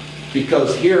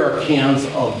 Because here are cans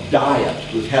of diet,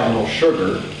 which have no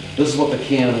sugar. This is what the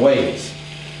can weighs.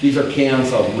 These are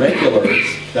cans of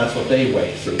regulars, that's what they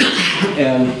weigh, see?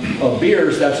 And of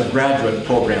beers, that's a graduate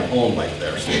program only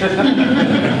there, see?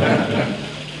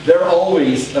 They're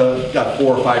always got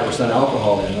 4 or 5%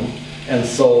 alcohol in them, and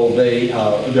so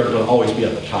they're going to always be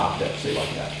at the top there, see,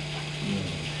 like that.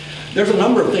 There's a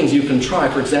number of things you can try.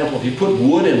 For example, if you put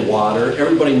wood in water,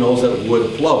 everybody knows that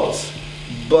wood floats.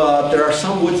 But there are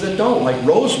some woods that don't, like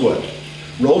rosewood.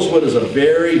 Rosewood is a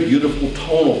very beautiful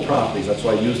tonal properties. That's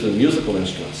why I used in musical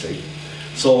instruments, see?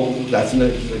 So that's an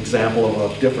example of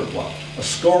a different one. A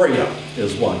scoria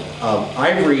is one.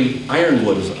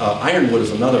 Ironwood is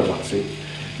another one, see?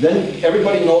 Then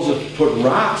everybody knows if you put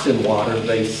rocks in water,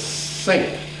 they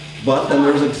sink. But then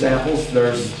there's examples,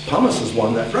 there's pumice is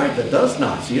one that, right, that does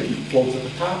not, see? It floats at the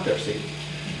top there, see?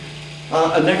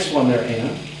 Next one there,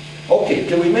 Anna. Okay,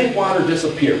 can we make water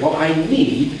disappear? Well, I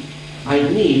need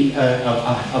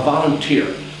a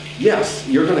volunteer. Yes,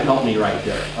 you're going to help me right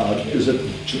there.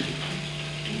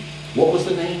 What was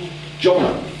the name?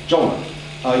 Jonah.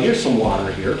 Here's some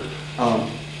water here. I'll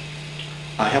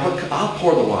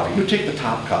pour the water. You take the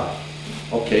top cup.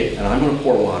 Okay, and I'm going to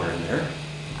pour water in there.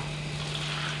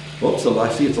 Whoops, so I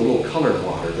see it's a little colored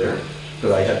water there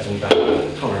because I had some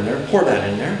color in there. Pour that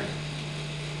in there.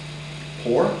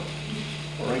 Pour.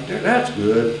 Right there, that's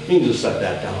good. You can just set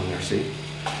that down there, see?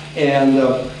 And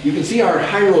you can see our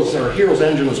Heroes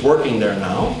engine is working there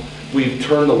now. We've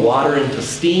turned the water into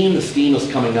steam. The steam is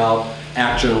coming out,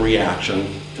 action and reaction.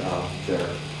 They're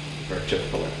very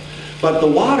typical. But the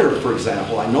water, for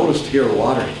example, I noticed here the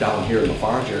water down here in the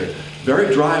forage area, very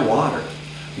dry water.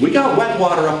 We got wet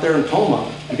water up there in Tomah.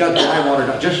 We got dry water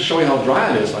down. Just to show you how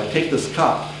dry it is, I take this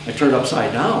cup, I turn it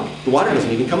upside down. The water doesn't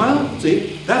even come out.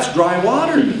 See? That's dry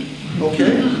water.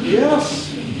 Okay,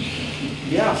 yes,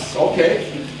 okay.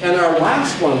 And our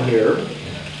last one here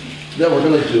that we're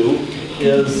going to do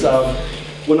is,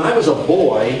 when I was a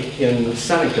boy in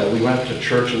Seneca, we went to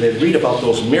church and they'd read about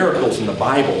those miracles in the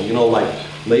Bible, you know, like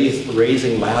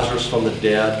raising Lazarus from the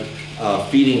dead,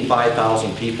 feeding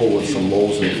 5,000 people with some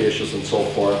loaves and fishes and so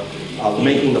forth,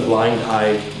 making the blind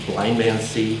man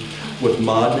see with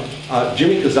mud.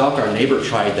 Jimmy Kazalka, our neighbor,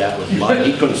 tried that with mud.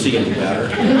 He couldn't see any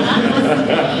better.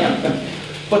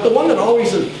 But the one that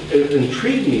always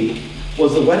intrigued me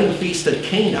was the wedding feast at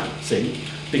Cana, see?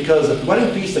 Because at the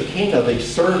wedding feast at Cana, they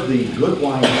served the good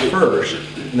wine first,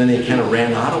 and then they kind of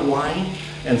ran out of wine.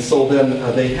 And so then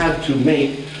they had to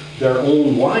make their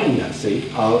own wine now, see?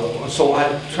 So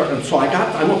I'm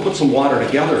gonna put some water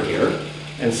together here,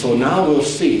 and so now we'll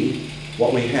see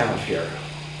what we have here.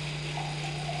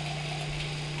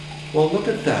 Well, look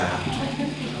at that.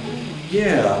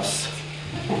 Yes.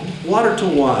 Water to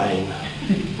wine.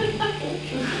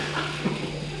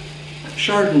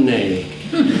 Chardonnay.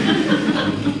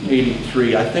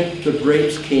 83. I think the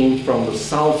grapes came from the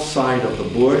south side of the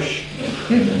bush.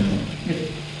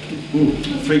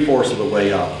 3/4 of the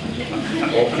way up.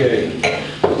 Okay.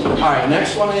 All right,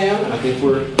 next one, Ann. I think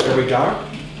there we go.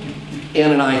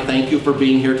 Ann and I thank you for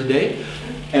being here today.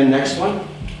 And next one,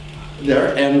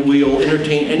 there. And we'll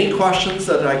entertain any questions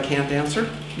that I can't answer.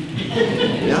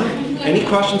 Yeah? Any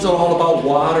questions at all about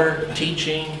water,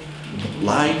 teaching,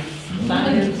 life?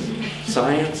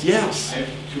 Science, yes. I have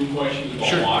 2 questions about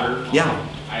Sure. water. Yeah.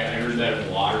 I heard that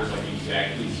water is like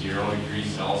exactly 0 degrees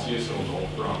Celsius, so it'll go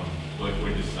from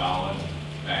liquid to solid,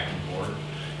 back and forth.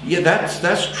 Yeah,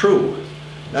 that's true.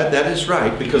 That is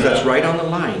right, because that's right on the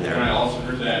line And I there. also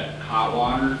heard that hot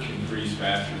water can freeze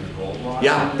faster than cold water.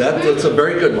 Yeah, that's a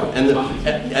very good one.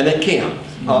 And it can,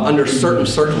 under certain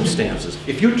circumstances.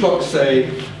 If you took, say,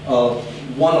 I'm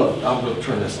going to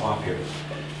turn this off here.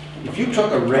 If you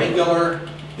took a regular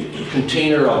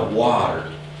container of water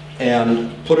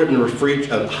and put it in the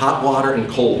refrigerator, hot water and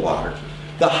cold water,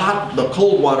 the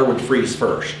cold water would freeze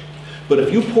first. But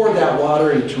if you pour that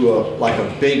water into like a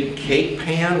big cake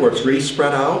pan where it's really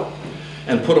spread out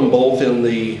and put them both in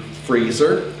the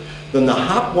freezer, then the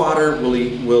hot water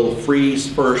will freeze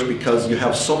first because you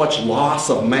have so much loss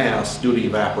of mass due to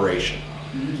evaporation.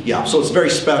 Yeah, so it's very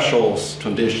special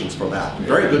conditions for that.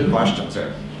 Very good questions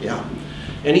there. Yeah.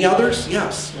 Any others?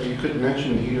 Yes. You could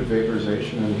mention heat of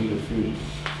vaporization and heat of fusion.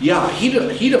 Yeah,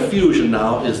 heat of fusion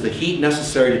now is the heat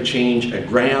necessary to change a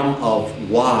gram of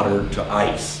water to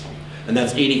ice. And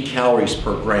that's 80 calories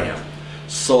per gram.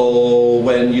 So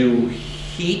when you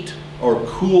heat or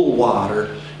cool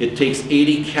water, it takes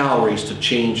 80 calories to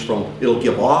change from, it'll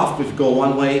give off if you go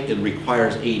one way, it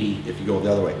requires 80 if you go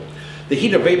the other way. The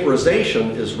heat of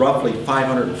vaporization is roughly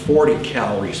 540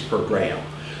 calories per gram.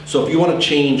 So if you want to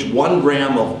change 1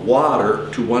 gram of water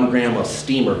to 1 gram of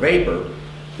steam or vapor,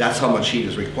 that's how much heat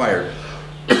is required.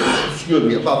 Excuse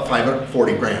me, about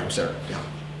 540 grams there. Yeah.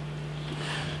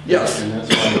 Yes. And that's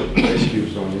why ice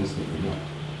cubes don't instantly melt.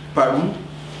 Pardon?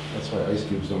 That's why ice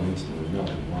cubes don't instantly melt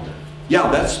in water.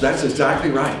 Yeah, that's exactly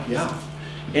right. Yeah.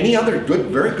 Any other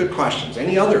very good questions?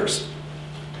 Any others?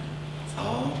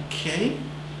 Okay.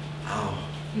 Oh.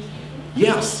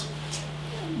 Yes.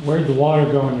 Where'd the water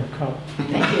go in your cup?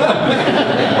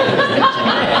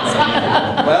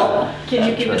 Well, Can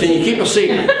you keep a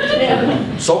secret?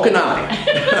 So can I.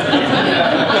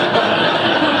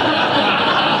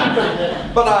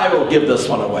 But I will give this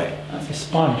one away. It's a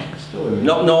sponge. Still in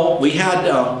No, we had,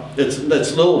 it's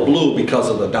a little blue because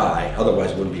of the dye,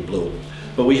 otherwise it wouldn't be blue.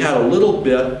 But we had a little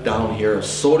bit down here of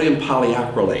sodium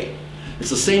polyacrylate. It's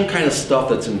the same kind of stuff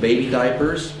that's in baby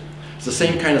diapers. It's the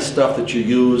same kind of stuff that you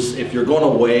use if you're going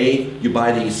away, you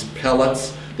buy these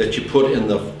pellets that you put in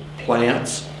the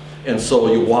plants. And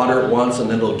so you water it once and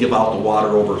then it'll give out the water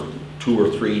over 2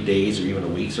 or 3 days or even a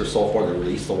week or so forth to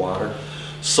release the water.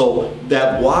 So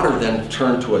that water then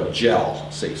turned to a gel,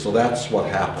 see, so that's what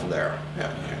happened there.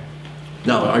 Yeah.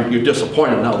 Now, are you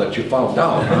disappointed now that you found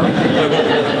out?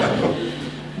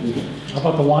 How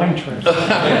about the wine trick?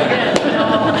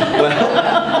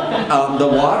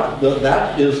 Well,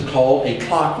 that is called a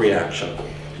clock reaction.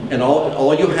 And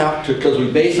all you have to, because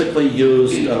we basically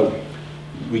used,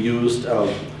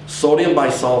 sodium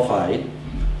bisulfide,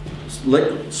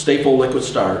 staple liquid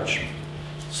starch,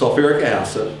 sulfuric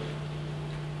acid,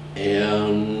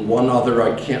 and one other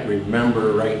I can't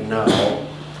remember right now,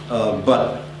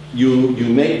 but you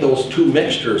make those 2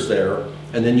 mixtures there,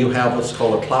 and then you have what's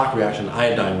called a clock reaction,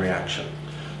 iodine reaction.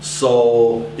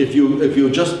 So if you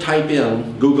just type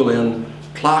in, Google in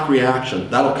clock reaction,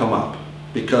 that'll come up,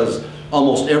 because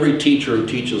almost every teacher who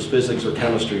teaches physics or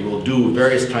chemistry will do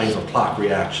various kinds of clock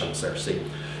reactions there, see.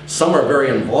 Some are very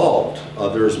involved.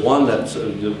 There's one that's,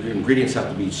 the ingredients have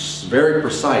to be very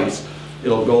precise.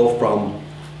 It'll go from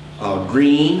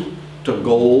green to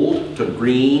gold, to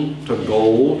green, to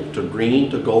gold, to green,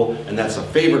 to gold, and that's a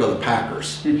favorite of the Packers.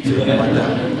 See, like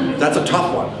that. That's a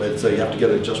tough one, but you have to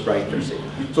get it just right there, see.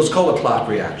 So it's called a clock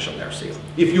reaction there, see.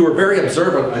 If you were very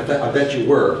observant, I bet you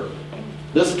were,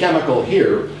 this chemical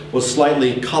here was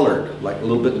slightly colored, like a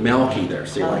little bit milky there,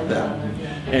 see, like that.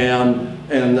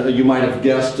 And you might have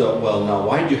guessed, well, now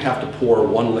why do you have to pour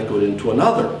one liquid into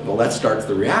another? Well, that starts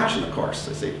the reaction, of course,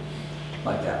 you see,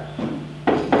 like that.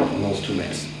 Those 2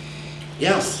 mix.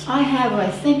 Yes. I have, I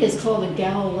think it's called a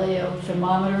Galileo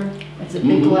thermometer. It's a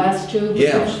big glass tube.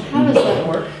 Yes. How does that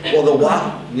work? Well,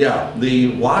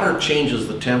 the water changes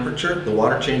the temperature. The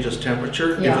water changes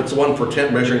temperature. Yeah. If it's one for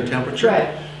measuring temperature.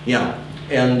 Right. Yeah.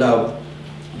 And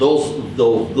those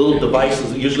little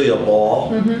devices, usually a ball,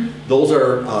 those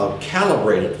are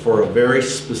calibrated for a very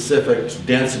specific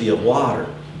density of water.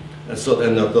 And so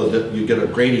then you get a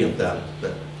gradient then.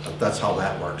 That's how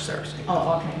that works there. See?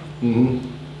 Oh, okay.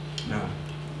 Yeah.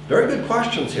 Very good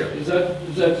questions here. Is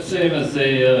that the same as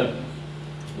the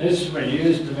instrument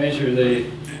used to measure the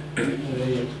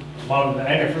amount of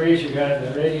antifreeze you got in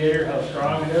the radiator, how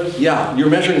strong it is? Yeah, you're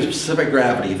measuring specific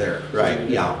gravity there, right?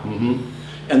 Yeah.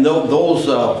 And those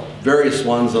various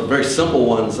ones, very simple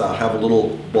ones, have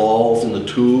little balls in the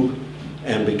tube,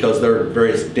 and because they're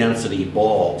various density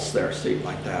balls there, see,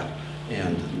 like that,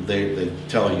 and they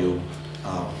tell you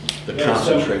the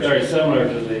concentration. Very similar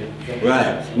to the...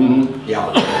 Right.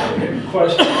 Yeah.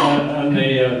 Question on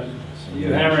the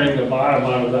you hammering the bottom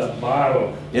out of that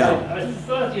bottle. Yeah. I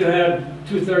thought you had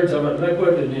 2/3 of it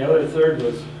liquid and the other third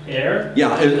was air.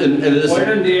 Yeah, and it is. Why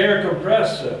didn't the air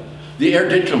compress then? The air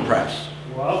did compress.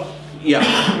 Well, Yeah.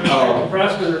 it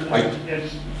compressed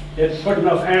because it put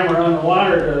enough hammer on the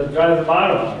water to dry the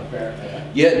bottom out apparently.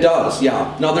 Yeah, it does,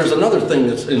 yeah. Now, there's another thing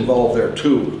that's involved there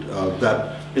too,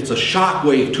 that it's a shock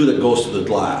wave too that goes to the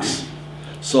glass.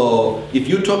 So if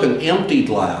you took an empty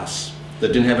glass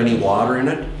that didn't have any water in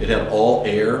it, it had all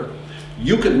air,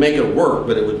 you could make it work,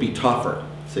 but it would be tougher,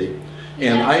 see?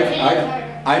 And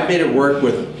I've made it work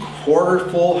with quarter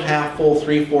full, half full,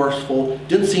 3/4 full.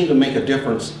 Didn't seem to make a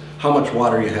difference how much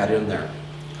water you had in there.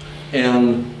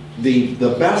 And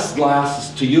the best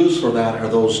glasses to use for that are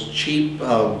those cheap,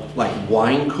 like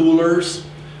wine coolers.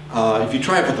 If you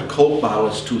try it with a Coke bottle,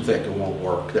 it's too thick, it won't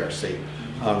work there, see.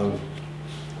 You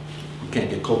can't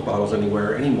get Coke bottles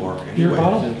anywhere anymore. Anyway. Beer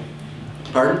bottle?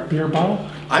 Pardon? Beer bottle?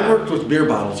 I worked with beer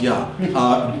bottles, yeah.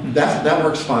 That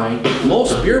works fine.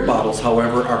 Most beer bottles,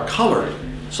 however, are colored.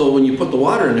 So when you put the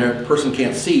water in there, the person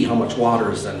can't see how much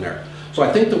water is in there. So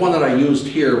I think the one that I used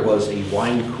here was a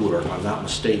wine cooler, if I'm not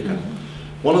mistaken.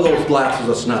 One of those glasses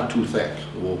that's not too thick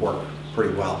will work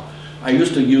pretty well. I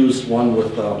used to use one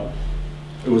with,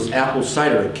 it was apple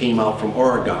cider. It came out from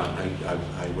Oregon.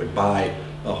 I would buy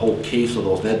a whole case of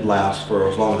those. They'd last for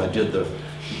as long as I did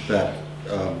that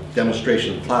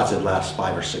demonstration in class. It'd last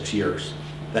 5 or 6 years.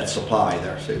 That supply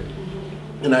there, see.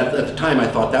 And at the time I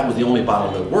thought that was the only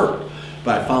bottle that worked.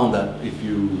 But I found that if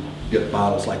you get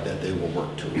bottles like that, they will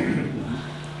work too.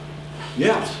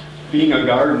 Yes. Being a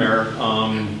gardener,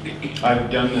 I've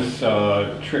done this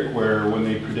trick where when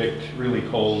they predict really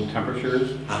cold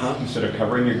temperatures, instead of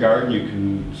covering your garden, you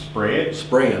can spray it.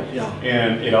 Spray it, yeah.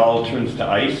 And it all turns to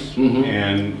ice.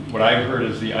 And what I've heard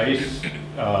is the ice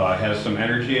has some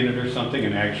energy in it or something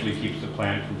and actually keeps the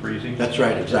plant from freezing. That's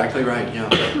right, exactly right, yeah.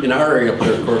 In our area,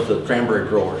 of course, the cranberry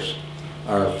growers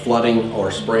are flooding or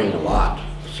spraying a lot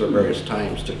for various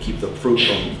times to keep the fruit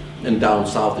from, and down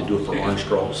south they do it for orange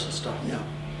groves and stuff, yeah.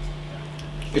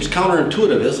 It's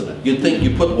counterintuitive, isn't it? You'd think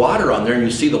you put water on there and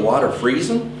you see the water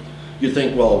freezing. You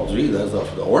think, well, gee,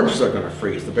 the oranges are going to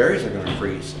freeze, the berries are going to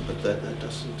freeze, but that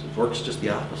doesn't. It works just the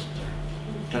opposite.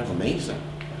 Kind of amazing.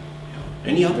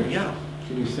 Any other? Yeah.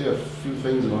 Can you say a few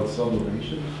things about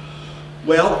sublimation?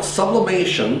 Well,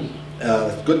 sublimation,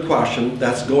 good question.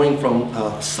 That's going from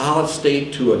a solid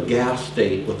state to a gas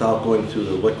state without going through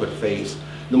the liquid phase.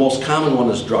 The most common one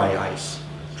is dry ice.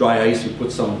 Dry ice, you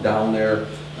put some down there.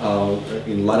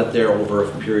 You let it there over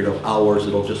a period of hours,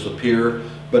 it'll disappear,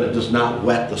 but it does not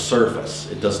wet the surface.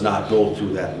 It does not go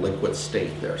through that liquid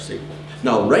state there, see?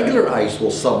 Now, regular ice will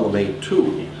sublimate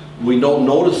too. We don't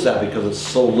notice that because it's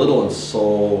so little and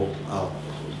so,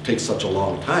 takes such a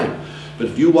long time. But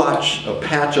if you watch a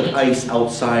patch of ice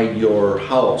outside your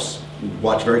house,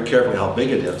 watch very carefully how big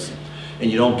it is,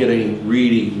 and you don't get any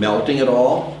really melting at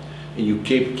all, and you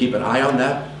keep an eye on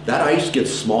that, that ice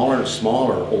gets smaller and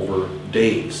smaller over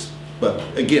days. But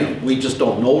again, we just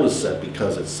don't notice it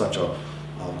because it's such a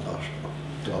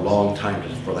long time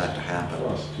for that to happen.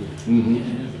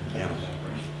 Yeah.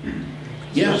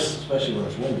 Yes. Especially when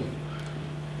it's windy.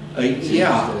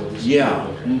 Yeah. Yeah.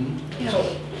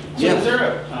 So is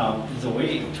there a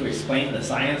way to explain the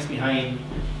science behind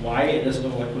why it doesn't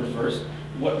go liquid first?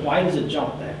 Why does it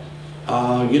jump then?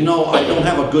 You know, I don't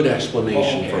have a good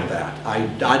explanation for that.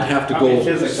 I'd have to go.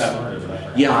 Physics, I've heard of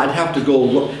that. Yeah, I'd have to go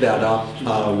look that up.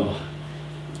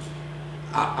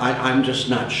 I'm just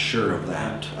not sure of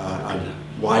that.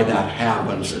 Why that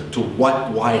happens,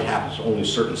 why it happens to only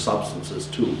certain substances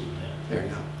too. There you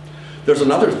go. There's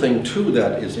another thing too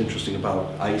that is interesting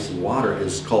about ice and water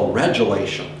is called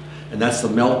regelation. And that's the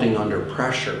melting under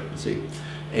pressure, see?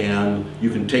 And you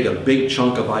can take a big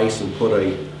chunk of ice and put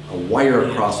a wire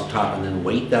across the top and then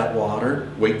weight that water,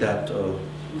 weight that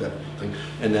thing,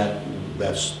 and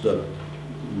that's the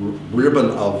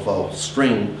ribbon of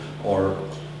string or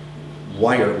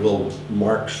wire will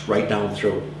march right down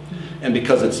through. And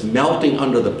because it's melting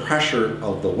under the pressure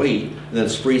of the weight, and then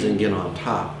it's freezing again on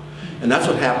top. And that's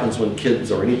what happens when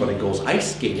kids or anybody goes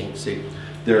ice skating, see?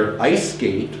 Their ice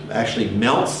skate actually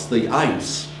melts the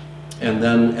ice, and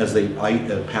then as the ice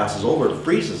passes over, it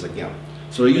freezes again.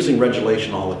 So they're using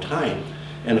regulation all the time.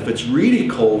 And if it's really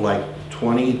cold, like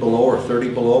 20 below or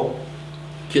 30 below,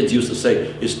 kids used to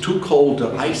say, it's too cold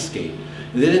to ice skate.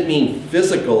 They didn't mean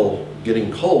physical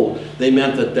getting cold, they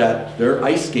meant that their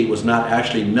ice skate was not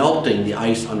actually melting the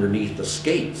ice underneath the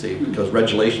skate, see, because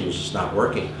regulation was just not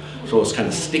working. So it's kind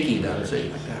of sticky then, see,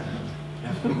 like that.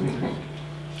 Yeah.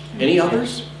 Any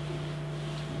others?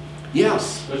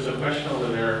 Yes? Was the question over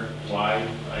there why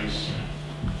ice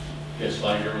gets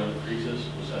lighter when it freezes?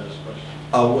 Was that his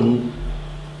question? When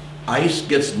ice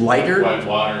gets lighter?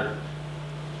 Why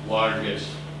water gets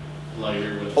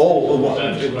lighter with... Oh, well,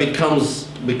 it becomes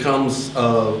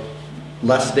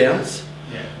less dense?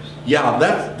 Yeah,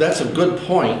 that's a good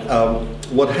point.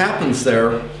 What happens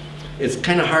there, it's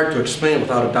kind of hard to explain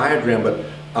without a diagram, but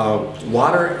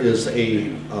water is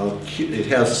it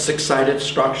has a six-sided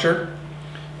structure,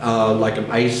 like an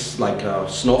ice, like a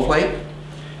snowflake.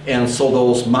 And so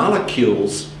those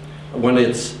molecules, when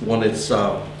it's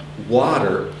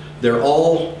water, they're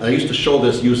all, I used to show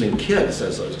this using kids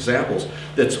as examples,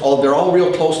 they're all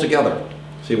real close together.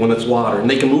 See, when it's water, and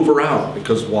they can move around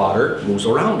because water moves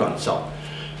around on itself.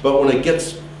 But when it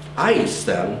gets ice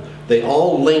then, they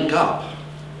all link up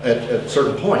at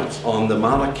certain points on the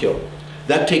molecule.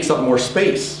 That takes up more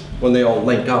space when they all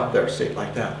link up there, see,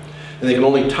 like that. And they can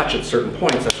only touch at certain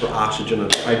points. That's where oxygen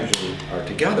and hydrogen are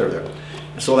together there.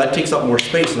 So that takes up more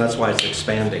space, and that's why it's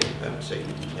expanding, then, see,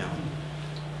 yeah.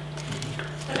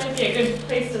 That might be a good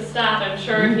place to stop. I'm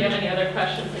sure if you have any other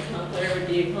questions that come up, Larry would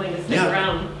be willing to stick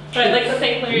around. But I'd like to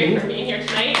thank Larry for being here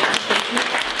tonight.